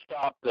 They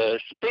unstop the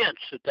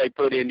stents that they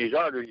put in his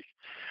arteries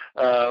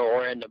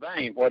or in the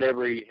vein,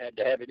 whatever he had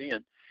to have it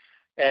in,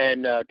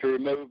 and to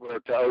remove or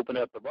to open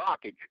up the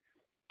blockage.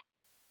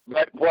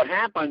 But what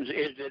happens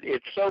is that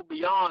it's so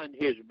beyond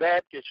his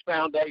Baptist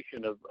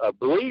foundation of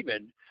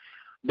believing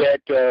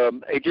that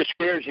it just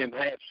scares him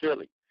half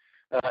silly.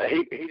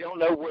 He don't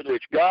know whether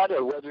it's God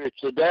or whether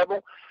it's the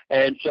devil,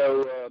 and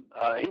so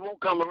he won't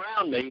come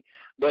around me.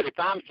 But if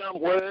I'm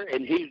somewhere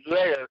and he's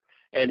there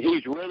and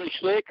he's really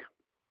sick,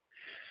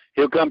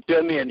 he'll come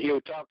to me and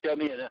he'll talk to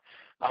me, and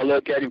I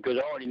look at him because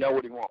I already know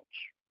what he wants.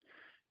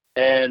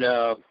 And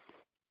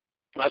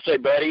I say,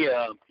 buddy,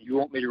 you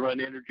want me to run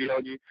energy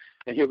on you?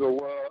 And he'll go,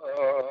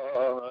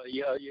 well,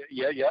 yeah,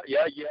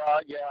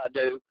 I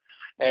do.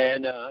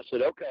 And I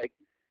said, okay.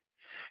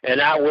 And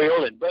I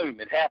will, and boom,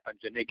 it happens,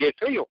 and it gets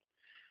healed.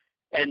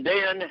 And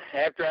then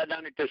after I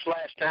done it this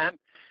last time,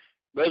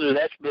 brother,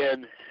 that's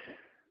been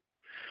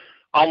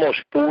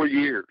almost 4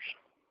 years.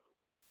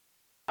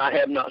 I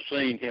have not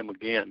seen him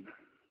again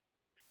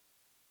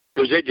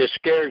because it just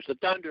scares the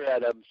thunder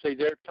out of them. See,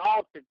 they're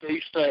taught that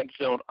these things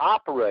don't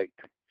operate,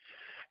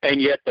 and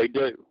yet they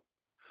do.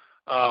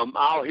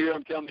 I'll hear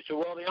them tell me, so,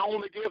 well, the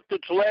only gift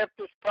that's left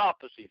is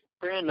prophecy.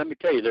 Friend, let me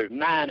tell you, there's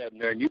 9 of them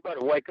there, and you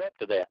better wake up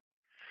to that.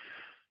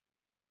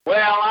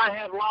 Well, I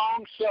have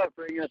long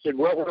suffering. I said,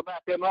 well, what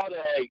about them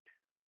other 8?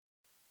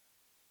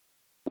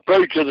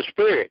 Fruits of the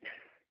Spirit.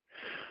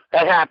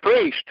 That high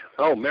priest,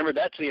 oh, remember,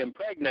 that's the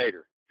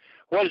impregnator.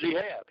 What does he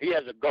have? He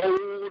has a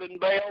golden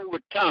bell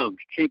with tongues,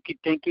 chinky,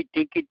 tinky,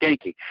 tinky,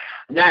 tinky.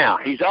 Now,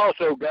 he's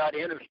also got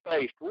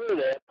interspaced with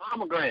that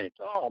pomegranates.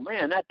 Oh,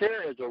 man, that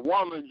there is a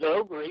woman's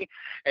ovary,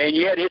 and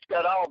yet it's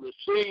got all the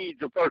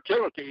seeds of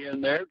fertility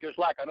in there, just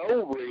like an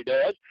ovary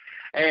does.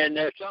 And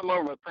some of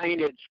them are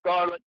painted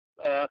scarlet.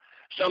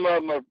 Some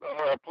of them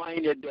are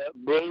painted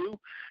blue,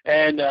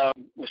 and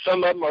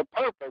some of them are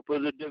purple for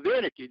the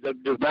divinity, the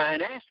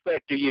divine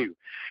aspect of you.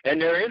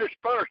 And they're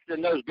interspersed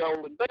in those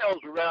golden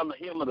bells around the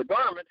hem of the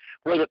garment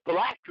where the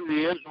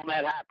phylactery is on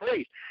that high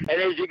priest.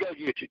 And as he goes,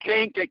 you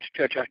ching, ching,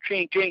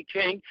 ching, ching,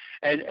 ching,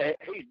 and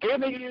he's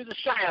giving you the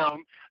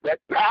sound that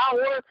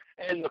power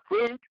and the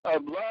fruit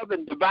of love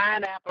and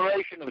divine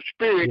apparition of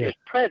spirit is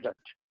present.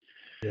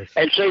 Yes.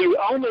 And see,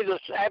 only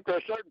after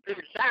a certain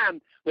period of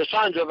time, the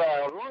sons of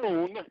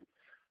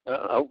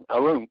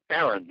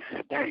Aaron,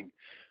 dang,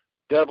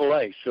 double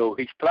A. So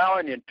he's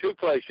plowing in 2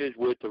 places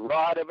with the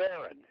rod of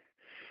Aaron.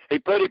 He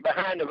put it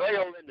behind the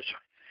veil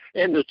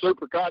in the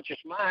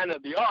superconscious mind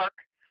of the ark,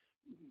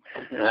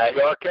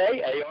 ARK,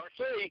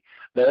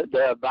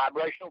 the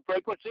vibrational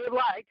frequency of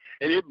light,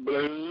 and it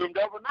bloomed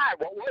overnight.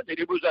 What was it?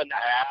 It was an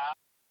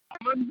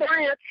almond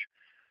branch.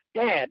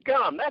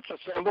 Dadgum, that's a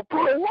symbol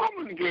for a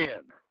woman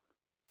again.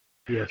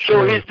 Yes,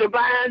 so his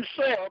divine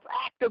self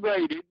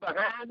activated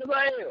behind the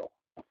veil.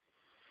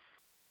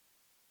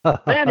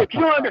 Man, if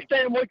you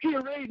understand what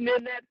you're reading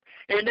in that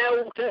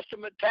Old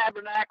Testament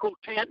tabernacle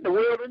tent in the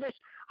wilderness,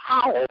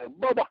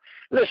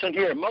 listen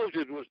here,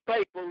 Moses was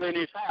faithful in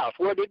his house.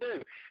 What did he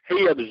do?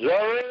 He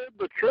observed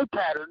the true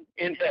pattern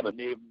in heaven,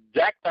 the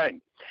exact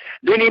thing.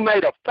 Then he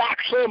made a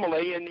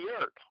facsimile in the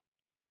earth.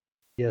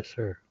 Yes,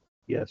 sir.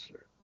 Yes,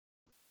 sir.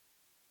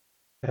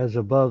 As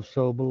above,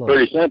 so below.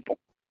 Pretty simple.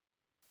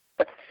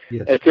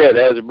 Yes. That's it,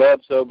 as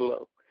above, so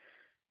below.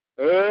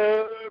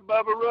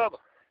 Bubba rubber.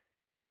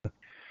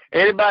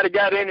 Anybody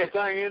got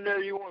anything in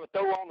there you want to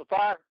throw on the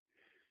fire?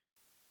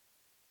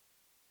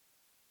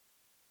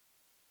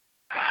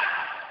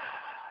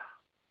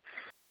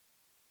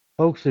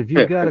 Folks, if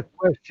you've got a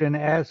question,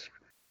 ask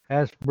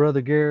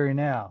Brother Gary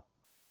now.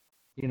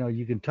 You know,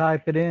 you can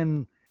type it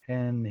in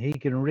and he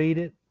can read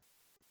it.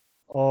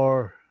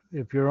 Or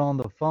if you're on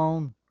the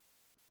phone,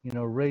 you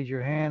know, raise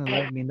your hand and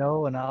let me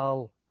know, and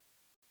I'll,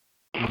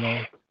 you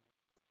know,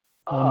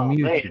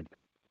 unmute you.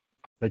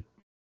 But,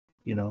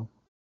 you know,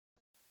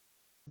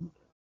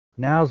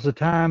 now's the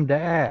time to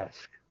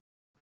ask.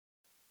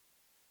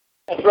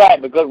 That's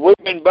right, because we've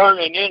been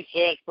burning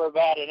incense for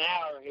about an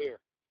hour here.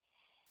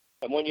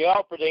 And when you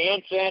offer the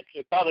incense,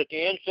 they call it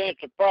the incense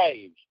of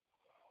praise.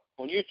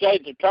 When you say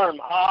the term,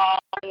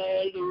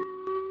 hallelujah,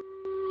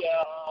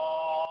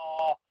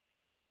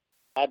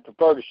 I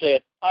prefer to say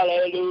it,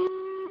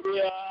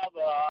 hallelujah.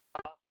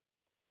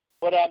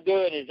 What I'm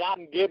doing is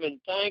I'm giving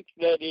thanks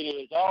that it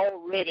is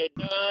already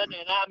done,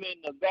 and I'm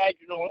in the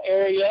vaginal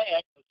area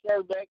at the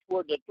cervix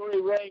where the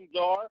 3 rings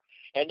are,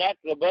 and that's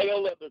the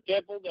veil of the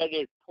temple that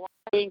is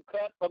clean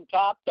cut from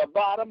top to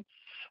bottom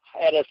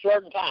at a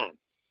certain time.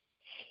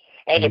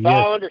 And if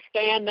I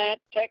understand that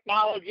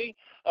technology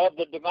of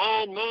the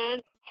divine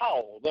mind,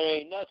 there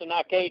ain't nothing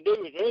I can't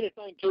do. Is there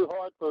anything too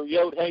hard for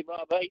Yod Hey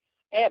Vav Hey?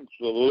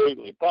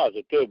 Absolutely,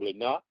 positively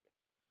not.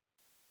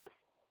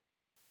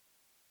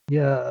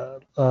 Yeah,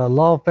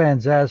 Law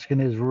Fan's asking,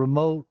 is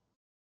remote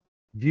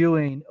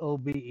viewing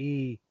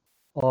OBE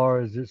or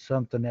is it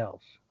something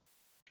else?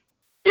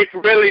 It's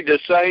really the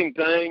same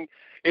thing.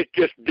 It's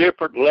just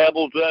different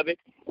levels of it.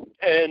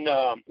 And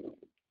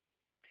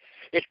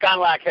it's kind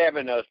of like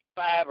having a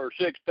 5 or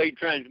 6 speed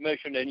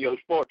transmission in your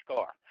sports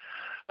car.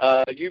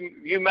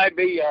 You may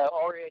be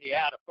already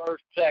out of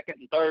first, second,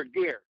 and third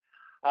gear.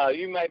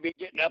 You may be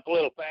getting up a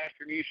little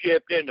faster and you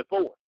shift into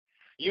fourth.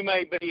 You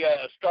may be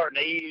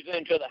starting to ease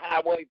into the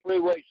highway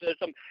freeway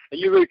system, and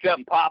you reach up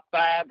and pop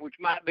 5, which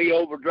might be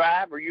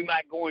overdrive, or you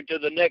might go into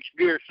the next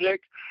gear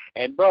 6,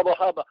 and bubba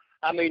hubba.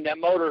 I mean, that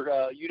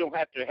motor, you don't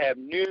have to have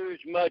near as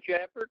much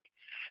effort,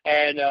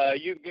 and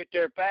you can get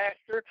there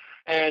faster,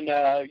 and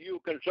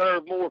you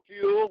conserve more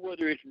fuel,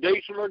 whether it's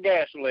diesel or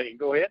gasoline.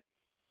 Go ahead.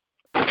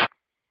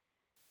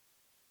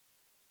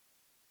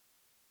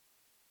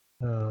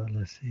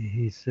 Let's see.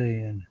 He's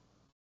saying,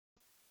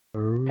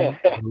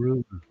 okay.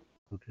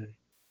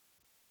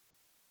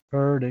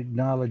 Heard,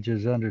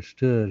 acknowledges,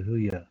 understood. Who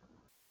ya?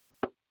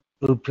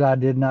 Oops, I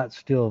did not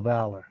steal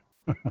valor.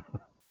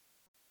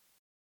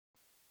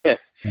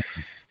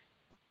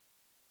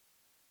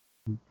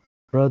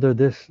 Brother,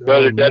 this...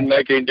 Brother, it doesn't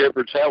make any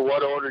difference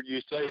what order you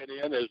say it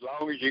in, as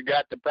long as you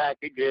got the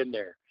package in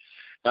there.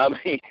 I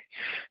mean,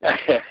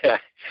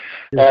 I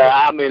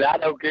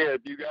don't care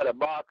if you got a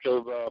box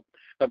of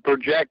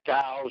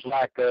projectiles,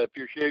 like if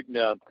you're shooting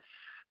an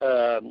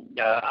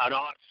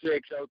AUX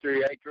 6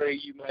 0383,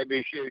 you may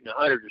be shooting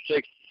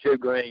 162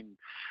 grain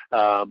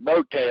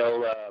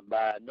motel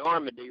by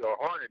Normandy or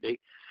Hornady,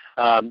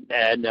 and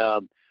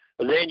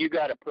then you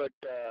got to put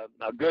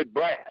a good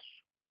brass,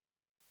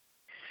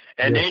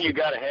 and then you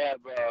got to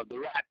have the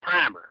right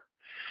primer.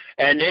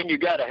 And then you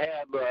got to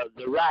have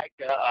the right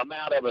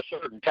amount of a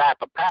certain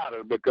type of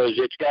powder, because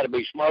it's got to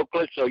be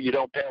smokeless so you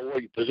don't tell where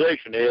your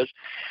position is.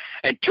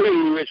 And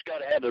 2, it's got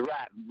to have the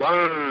right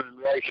burn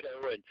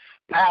ratio and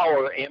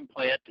power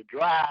implant to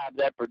drive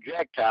that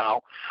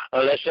projectile.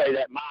 Let's say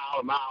that mile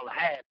and a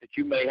half that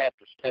you may have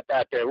to step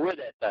out there with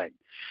that thing.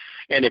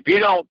 And if you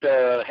don't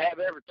have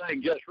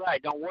everything just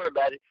right, don't worry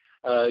about it.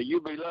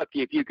 You'll be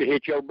lucky if you could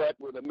hit your butt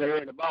with a mirror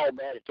and a ball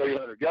bat at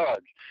 300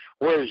 yards.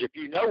 Whereas if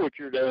you know what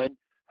you're doing,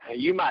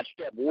 you might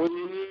step way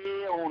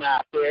on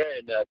out there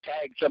and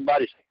tag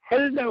somebody. Say,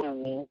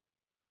 hello.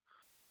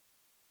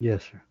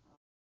 Yes, sir.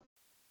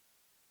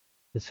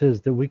 It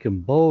says that we can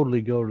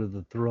boldly go to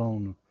the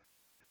throne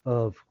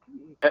of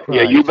Christ.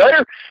 Yeah, you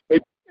better.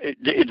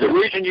 The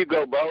reason you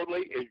go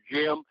boldly is,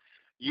 Jim,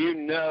 you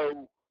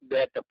know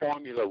that the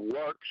formula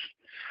works.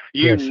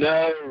 You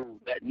know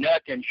that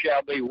nothing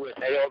shall be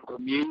withheld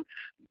from you.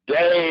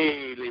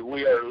 Daily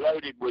we are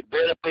loaded with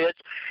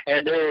benefits,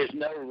 and there is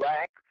no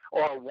lack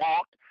or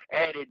want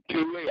added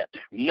to it.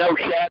 No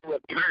shadow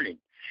of turning.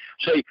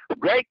 See,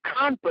 great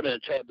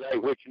confidence have they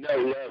which know,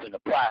 love, and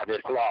apply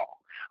this law.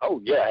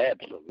 Oh, yeah,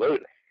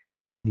 absolutely.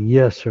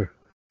 Yes, sir.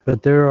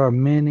 But there are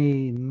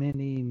many,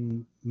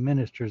 many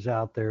ministers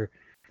out there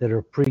that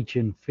are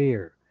preaching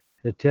fear.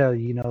 That tell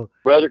you,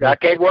 brother, I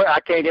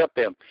can't help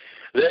them.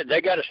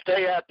 They got to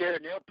stay out there,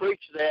 and they'll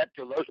preach that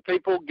till those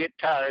people get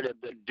tired of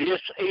the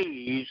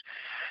dis-ease.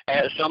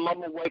 And some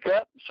of them will wake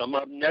up, some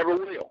of them never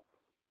will.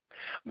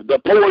 The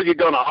poor you're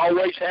going to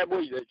always have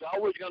with you. There's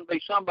always going to be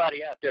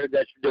somebody out there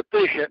that's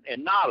deficient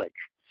in knowledge.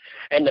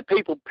 And the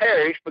people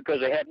perish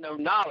because they had no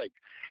knowledge.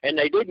 And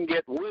they didn't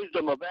get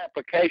wisdom of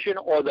application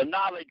or the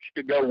knowledge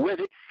to go with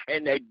it.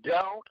 And they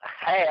don't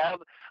have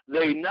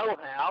the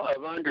know-how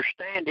of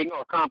understanding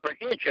or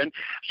comprehension,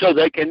 so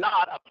they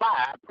cannot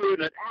apply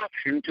prudent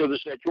action to the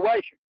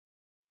situation.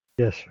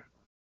 Yes, sir.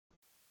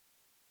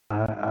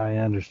 I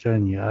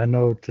understand you. I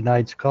know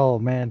tonight's call,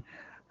 man.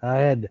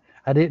 I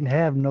didn't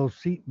have no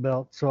seat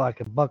belt so I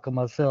could buckle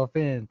myself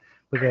in,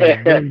 because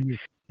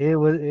it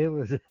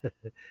was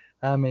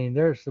I mean,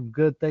 there's some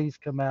good things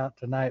come out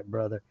tonight,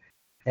 brother.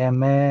 And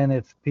man,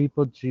 if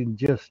people can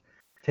just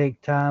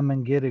take time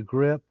and get a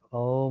grip,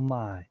 oh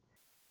my.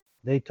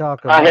 They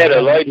talk about... I had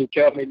a lady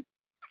tell me,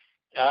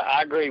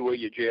 I agree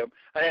with you, Jim.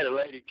 I had a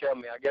lady tell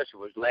me, I guess it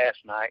was last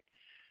night,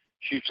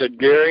 she said,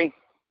 Gary,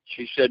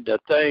 she said, the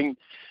thing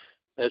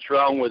that's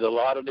wrong with a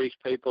lot of these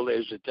people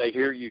is that they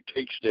hear you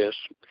teach this,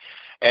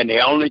 and the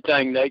only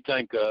thing they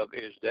think of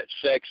is that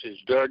sex is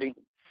dirty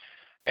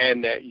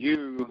and that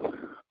you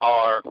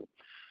are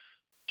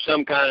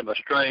some kind of a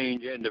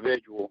strange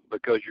individual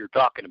because you're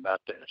talking about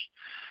this.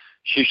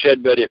 She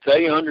said, but if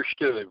they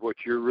understood what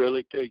you're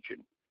really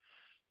teaching,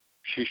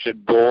 she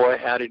said, boy,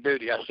 howdy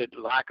doody. I said,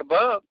 like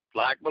above,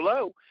 like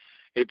below.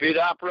 If it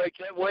operates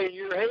that way in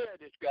your head,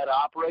 it's got to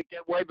operate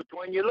that way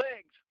between your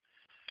legs.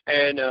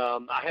 And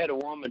I had a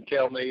woman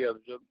tell me, it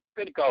was a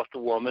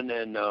Pentecostal woman,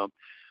 and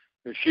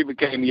she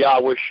became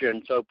Yahwish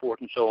and so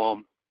forth and so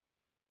on.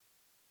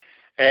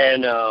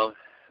 And,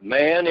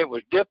 man, it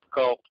was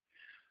difficult.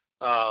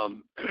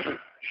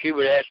 She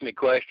would ask me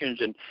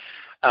questions, and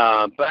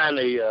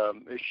finally,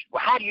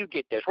 how do you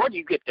get this? Where do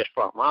you get this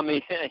from? I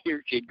mean,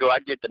 here she'd go,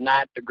 I'd get the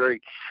 9th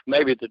degree,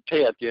 maybe the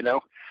 10th,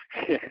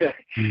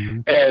 Mm-hmm.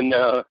 And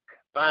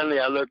finally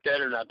I looked at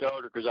her and I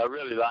told her, because I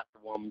really liked the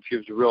woman. She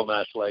was a real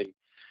nice lady,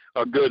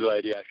 or good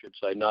lady, I should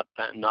say, not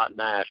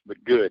nice,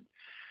 but good,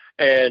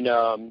 and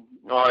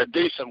or a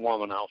decent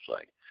woman, I'll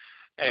say.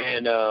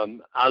 And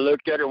I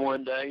looked at her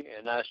one day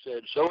and I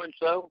said, so and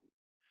so.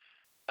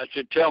 I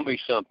said, tell me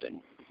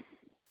something.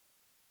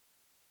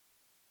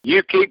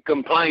 You keep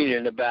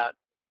complaining about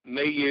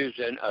me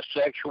using a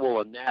sexual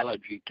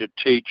analogy to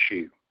teach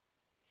you.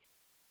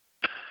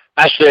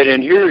 I said,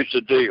 and here's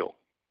the deal.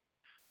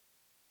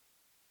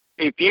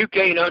 If you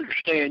can't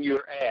understand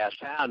your ass,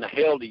 how in the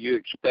hell do you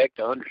expect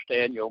to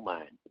understand your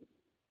mind?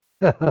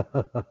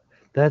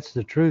 That's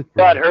the truth,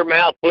 But her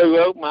mouth flew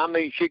open. I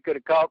mean, she could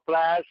have caught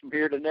flies from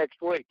here to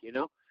next week, you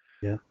know.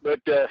 Yeah.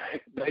 But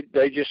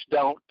they just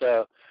don't.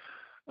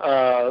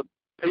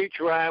 Peach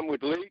rhyme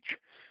with leech.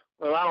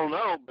 Well, I don't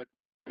know, but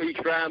peach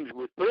rhymes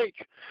with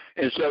peach,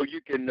 and so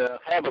you can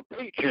have a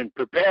peach and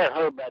prepare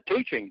her by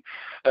teaching,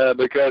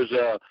 because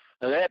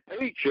that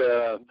peach,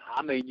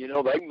 I mean, you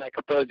know, they can make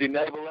a fuzzy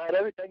navel out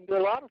of it. They can do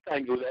a lot of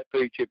things with that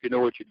peach if you know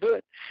what you're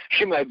doing.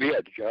 She may be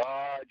a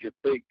judge of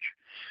peach.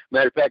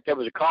 Matter of fact, there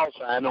was a call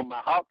sign on my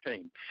hawk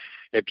team.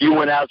 If you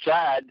went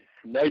outside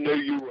and they knew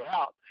you were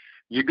out,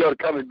 you go to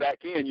coming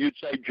back in, you'd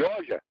say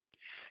Georgia.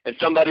 And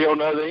somebody on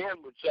the other end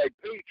would say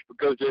peach,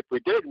 because if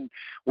we didn't,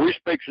 we're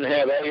fixing to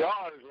have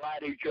ARs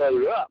light each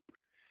other up.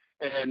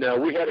 And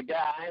we had a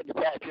guy I had to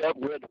catch up.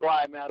 We had to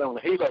fly him out on a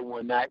helo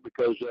one night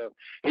because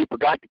he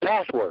forgot the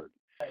password.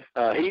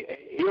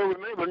 He'll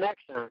remember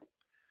next time.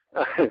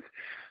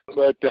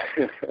 But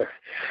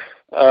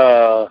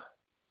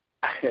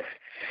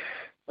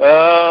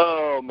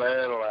oh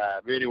man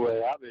alive.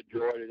 Anyway, I've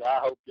enjoyed it. I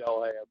hope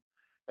y'all have.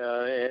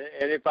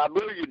 And if I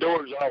blew your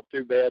doors off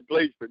too bad,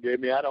 please forgive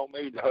me. I don't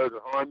mean to hurt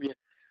or harm you.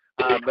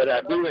 But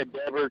I do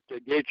endeavor to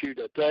get you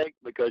to think,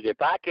 because if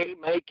I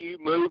can't make you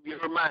move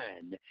your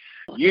mind,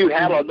 you,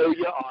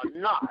 hallelujah, are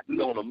not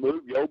going to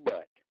move your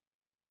butt.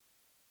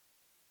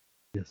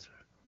 Yes, sir.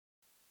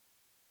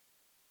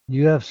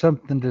 You have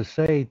something to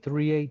say,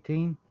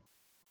 318?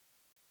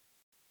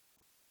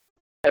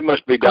 That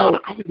must be Donna.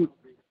 Oh,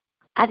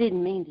 I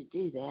didn't mean to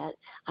do that.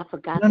 I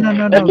forgot.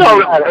 No. That's all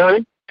right,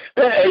 honey.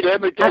 Hey,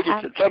 let me tell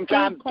you,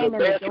 sometimes the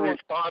best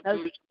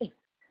responses,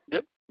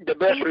 the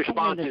best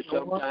responses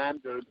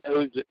sometimes are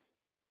those that,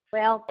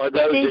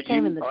 Steve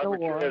came in the door.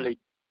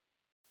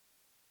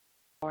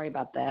 Sorry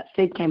about that.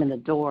 Steve came in the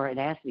door and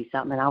asked me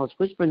something, and I was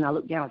whispering, and I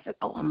looked down and said,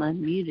 oh, I'm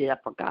unmuted. I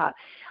forgot.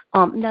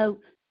 No,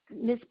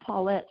 Miss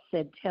Paulette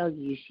said, tell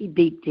you, she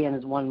beeped in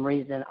as one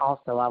reason.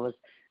 Also, I was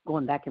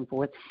going back and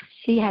forth.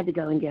 She had to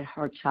go and get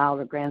her child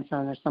or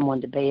grandson or someone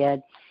to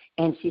bed,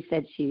 and she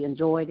said she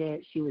enjoyed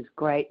it. She was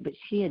great, but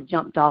she had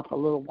jumped off a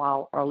little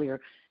while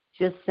earlier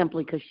just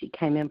simply because she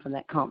came in from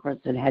that conference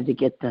and had to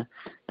get the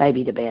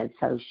baby to bed.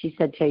 So she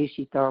said, tell you,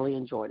 she thoroughly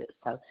enjoyed it.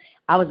 So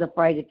I was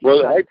afraid if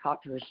you tried to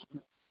talk to her.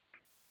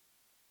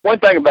 One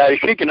thing about it,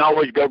 she can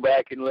always go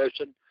back and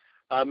listen.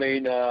 I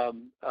mean,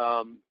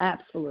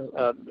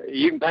 absolutely.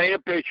 You can paint a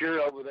picture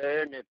over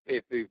there, and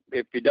if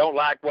you don't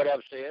like what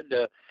I've said,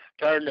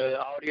 turn the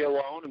audio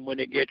on, and when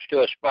it gets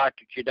to a spot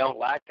that you don't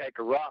like, take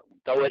a rock and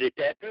throw it at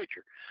that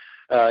picture.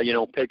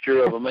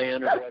 Picture of a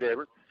man or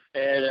whatever.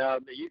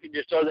 And you can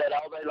just throw that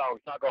all day long.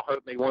 It's not going to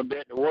hurt me one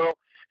bit in the world,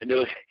 and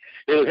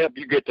it'll help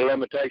you get the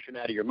limitation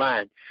out of your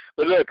mind.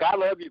 But look, I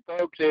love you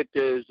folks. It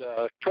is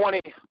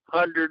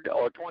 2000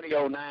 or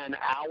 2009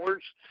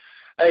 hours,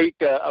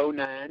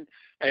 8:09.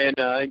 And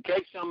in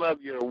case some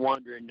of you are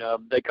wondering,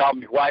 they call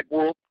me White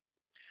Wolf,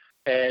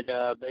 and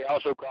they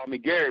also call me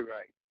Gary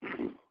Ray.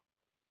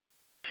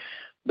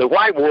 The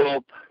White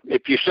Wolf,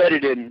 if you said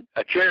it in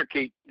a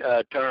Cherokee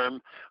term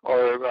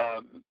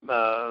or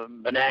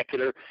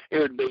vernacular, it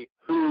would be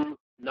Hu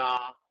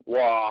Na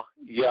Wa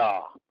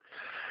Ya.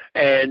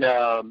 And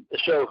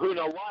so Hu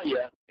Na Wa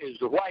Ya is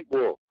the White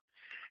Wolf.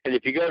 And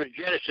if you go to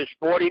Genesis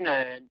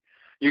 49,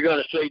 you're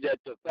going to see that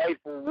the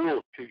faithful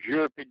wolf,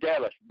 Toujours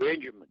Fidelis,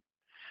 Benjamin,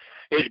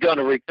 is going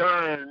to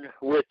return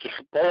with the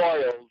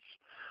spoils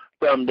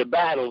from the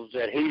battles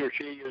that he or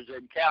she has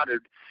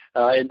encountered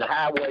in the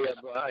highway of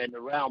in the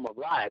realm of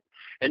life,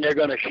 and they're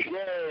going to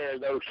share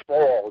those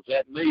spoils,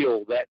 that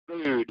meal, that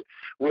food,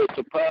 with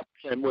the pups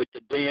and with the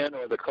den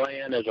or the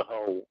clan as a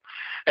whole.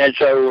 And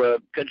so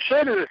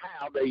consider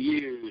how they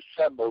use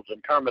symbols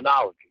and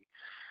terminology,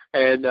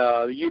 and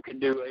you can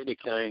do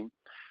anything.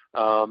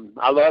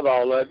 I love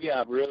all of you.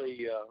 I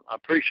really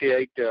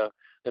appreciate the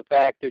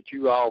fact that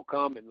you all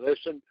come and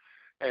listen,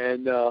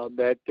 and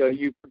that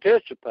you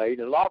participate.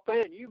 And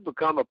Lawfan, you've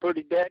become a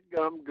pretty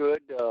dadgum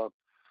good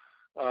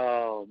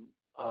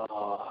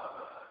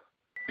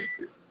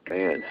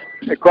man.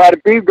 Quite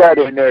a few got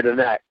in there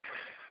tonight.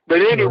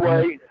 But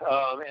anyway,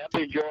 I've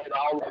enjoyed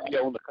all of you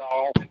on the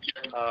call.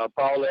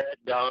 Paulette,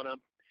 Donna.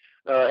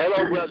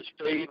 Hello, Brother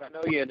Steve. I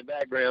know you're in the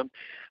background.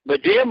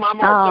 But Jim, I'm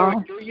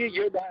going to throw it to you.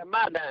 You're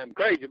my damn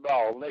crazy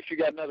ball, unless you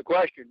got another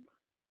question.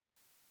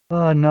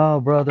 No,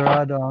 brother,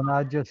 I don't.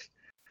 I just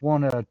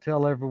want to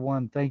tell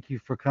everyone thank you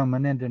for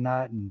coming in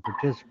tonight and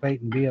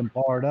participating, being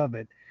part of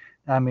it.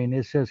 I mean,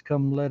 it says,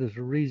 come let us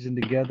reason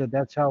together.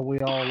 That's how we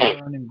all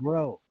learn and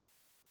grow.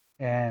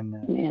 And,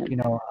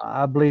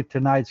 I believe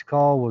tonight's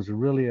call was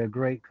really a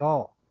great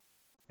call.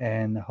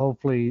 And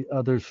hopefully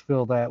others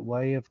feel that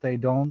way. If they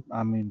don't,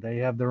 they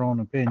have their own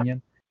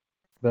opinion.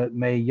 But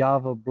may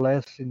Yahweh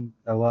bless and,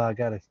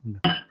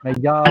 may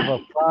Yahweh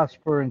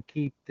prosper and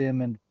keep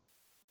them in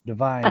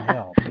divine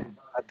health.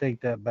 I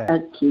take that back.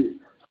 That's cute.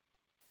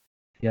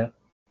 Yeah.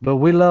 But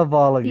we love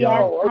all of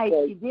y'all. Yes,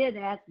 hey, she did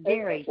ask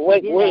Gary.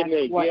 Wait a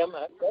minute, Jim.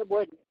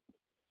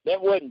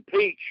 That wasn't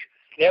peach.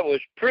 That was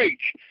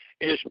preach.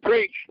 It's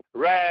preach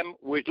rhyme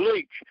with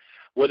leech.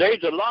 Well,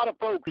 there's a lot of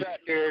folks out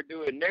there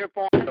doing their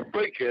form of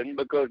preaching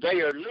because they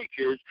are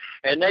leeches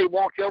and they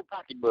want your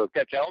pocketbook.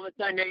 That's the only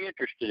thing they're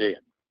interested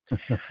in.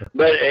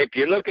 But if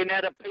you're looking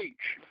at a peach,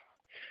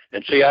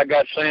 and see, I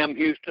got Sam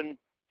Houston,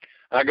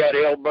 I got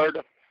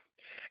Alberta,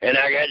 and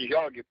I got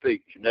Georgia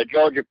peach. And the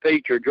Georgia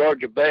peach or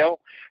Georgia belle,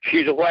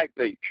 she's a white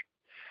peach.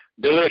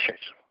 Delicious.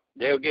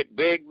 They'll get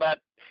big, but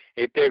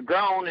if they're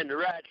grown in the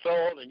right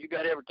soil and you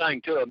got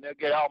everything to them, they'll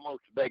get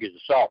almost as big as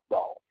a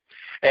softball.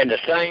 And the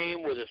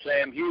same with a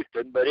Sam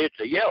Houston, but it's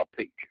a yellow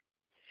peach.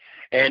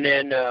 And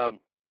then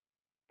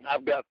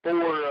I've got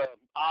 4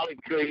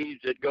 olive trees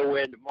that go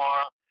in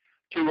tomorrow,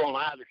 2 on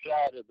either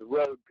side of the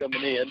road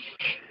coming in.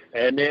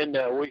 And then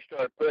we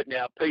start putting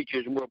out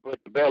peaches, and we'll put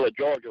the Bella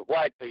Georgia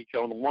white peach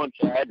on the one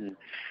side and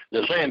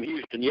the Sam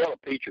Houston yellow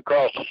peach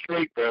across the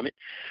street from it.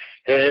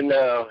 And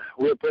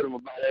we'll put them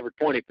about every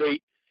 20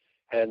 feet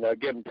and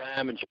give them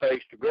time and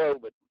space to grow.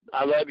 But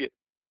I love you.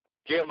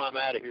 Jim, I'm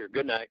out of here.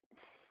 Good night.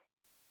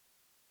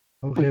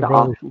 Okay,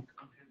 brother. Awesome.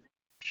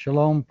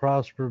 Shalom,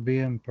 prosper, be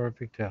in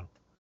perfect health.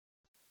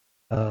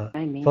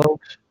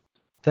 Folks,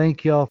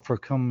 thank y'all for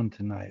coming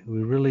tonight.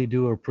 We really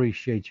do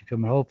appreciate you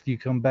coming. Hope you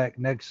come back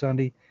next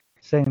Sunday,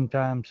 same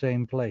time,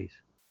 same place.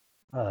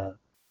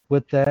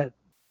 With that,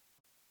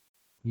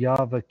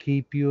 Yahweh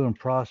keep you and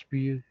prosper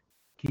you,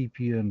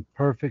 keep you in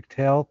perfect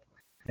health,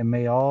 and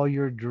may all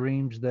your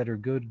dreams that are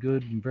good,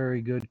 and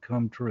very good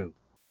come true.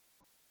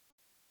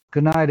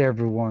 Good night,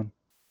 everyone.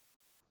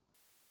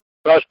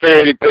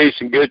 Prosperity, peace,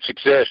 and good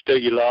success to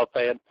you, Law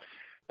Fan.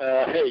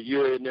 Hey,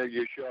 you're in there,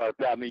 you're sharp.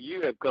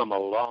 You have come a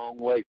long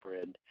way,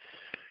 friend.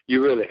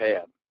 You really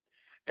have.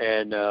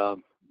 And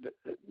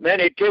man,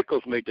 it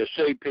tickles me to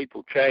see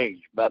people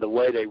change by the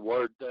way they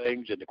word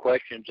things and the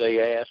questions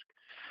they ask.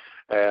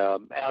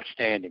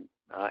 Outstanding.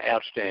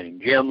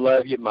 Outstanding. Jim,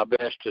 love you. My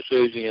best to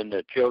Susie and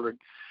the children.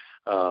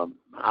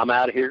 I'm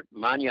out of here.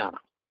 Mañana.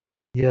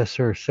 Yes,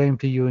 sir. Same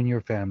to you and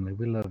your family.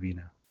 We love you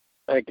now.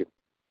 Thank you.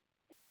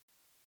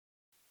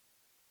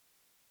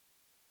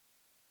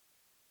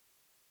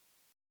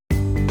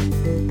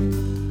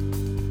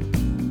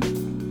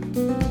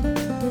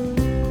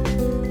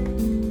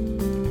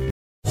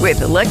 With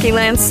the Lucky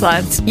Land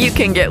Slots, you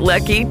can get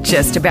lucky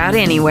just about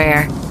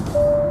anywhere.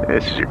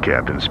 This is your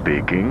captain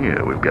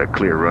speaking. We've got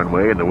clear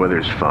runway and the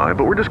weather's fine,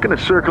 but we're just going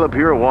to circle up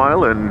here a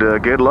while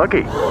and get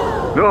lucky.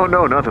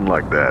 No, nothing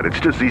like that. It's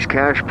just these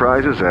cash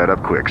prizes add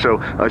up quick. So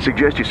I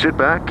suggest you sit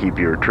back, keep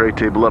your tray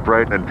table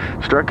upright, and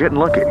start getting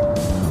lucky.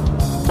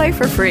 Play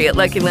for free at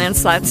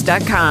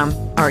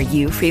LuckyLandSlots.com. Are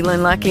you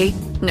feeling lucky?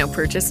 No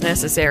purchase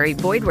necessary.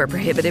 Void where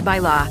prohibited by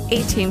law.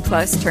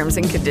 18+ terms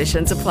and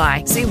conditions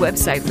apply. See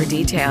website for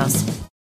details.